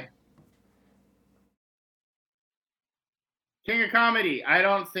die. King of Comedy. I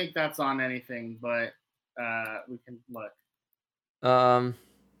don't think that's on anything, but we can look. King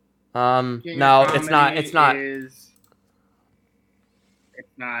no, of it's not. Comedy It's not. It's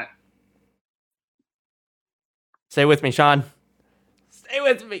not. Stay with me, Sean. Stay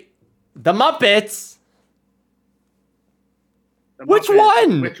with me. The Muppets. The Which Muppets.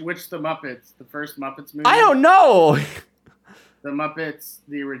 one? Which the Muppets? The first Muppets movie? I don't know. The Muppets,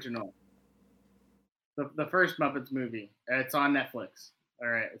 the original. The first Muppets movie. It's on Netflix. All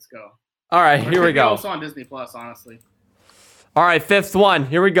right, let's go. All right, here we go. Also on Disney Plus, honestly. All right, 5th one.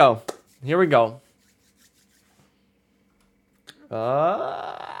 Here we go. Here we go.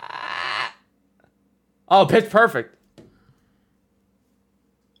 Oh, Pitch Perfect.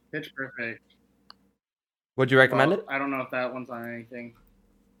 Pitch Perfect. Would you recommend Well, it? I don't know if that one's on anything.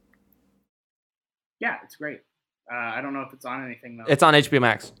 Yeah, it's great. I don't know if it's on anything though. It's on HBO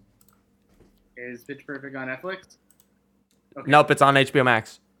Max. Is Pitch Perfect on Netflix? Okay. Nope, it's on HBO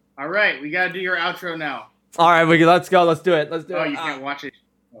Max. All right, we gotta do your outro now. All right, let's go. Let's do it. Let's do Oh, it. you can't watch it.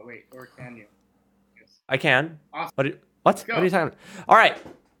 Oh wait, or can you? Yes. I can. Awesome. What? Let's What go. are you talking about? All right.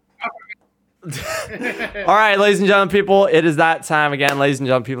 All right, ladies and gentlemen, people, it is that time again. Ladies and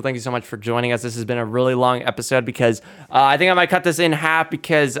gentlemen, people, thank you so much for joining us. This has been a really long episode because I think I might cut this in half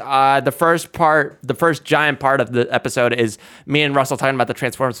because the first giant part of the episode is me and Russell talking about the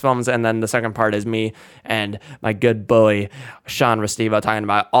Transformers films, and then the second part is me and my good boy Sean Restivo talking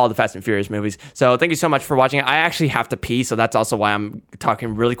about all the Fast and Furious movies. So thank you so much for watching. I actually have to pee, so that's also why I'm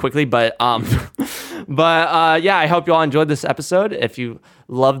talking really quickly. But yeah, I hope you all enjoyed this episode. If you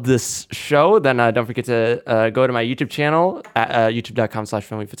loved this show, then don't forget to go to my YouTube channel at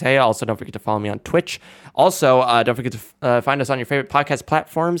youtube.com/filmweekfataya. Also, don't forget to follow me on Twitch. Also, don't forget to find us on your favorite podcast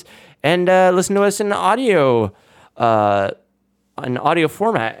platforms and listen to us in audio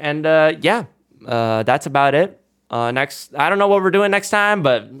format. And yeah, that's about it. Next, I don't know what we're doing next time,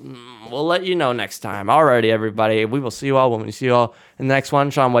 but we'll let you know next time. Alrighty, everybody. We will see you all when we see you all in the next one.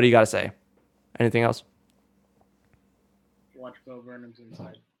 Sean, what do you got to say? Anything else? Watch Bo Burnham's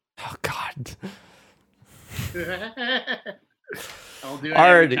Inside. Oh, God. I'll do it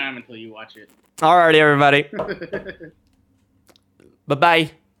every Alrighty. time until you watch it. Alrighty, everybody.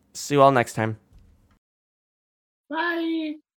 Bye-bye. See you all next time. Bye.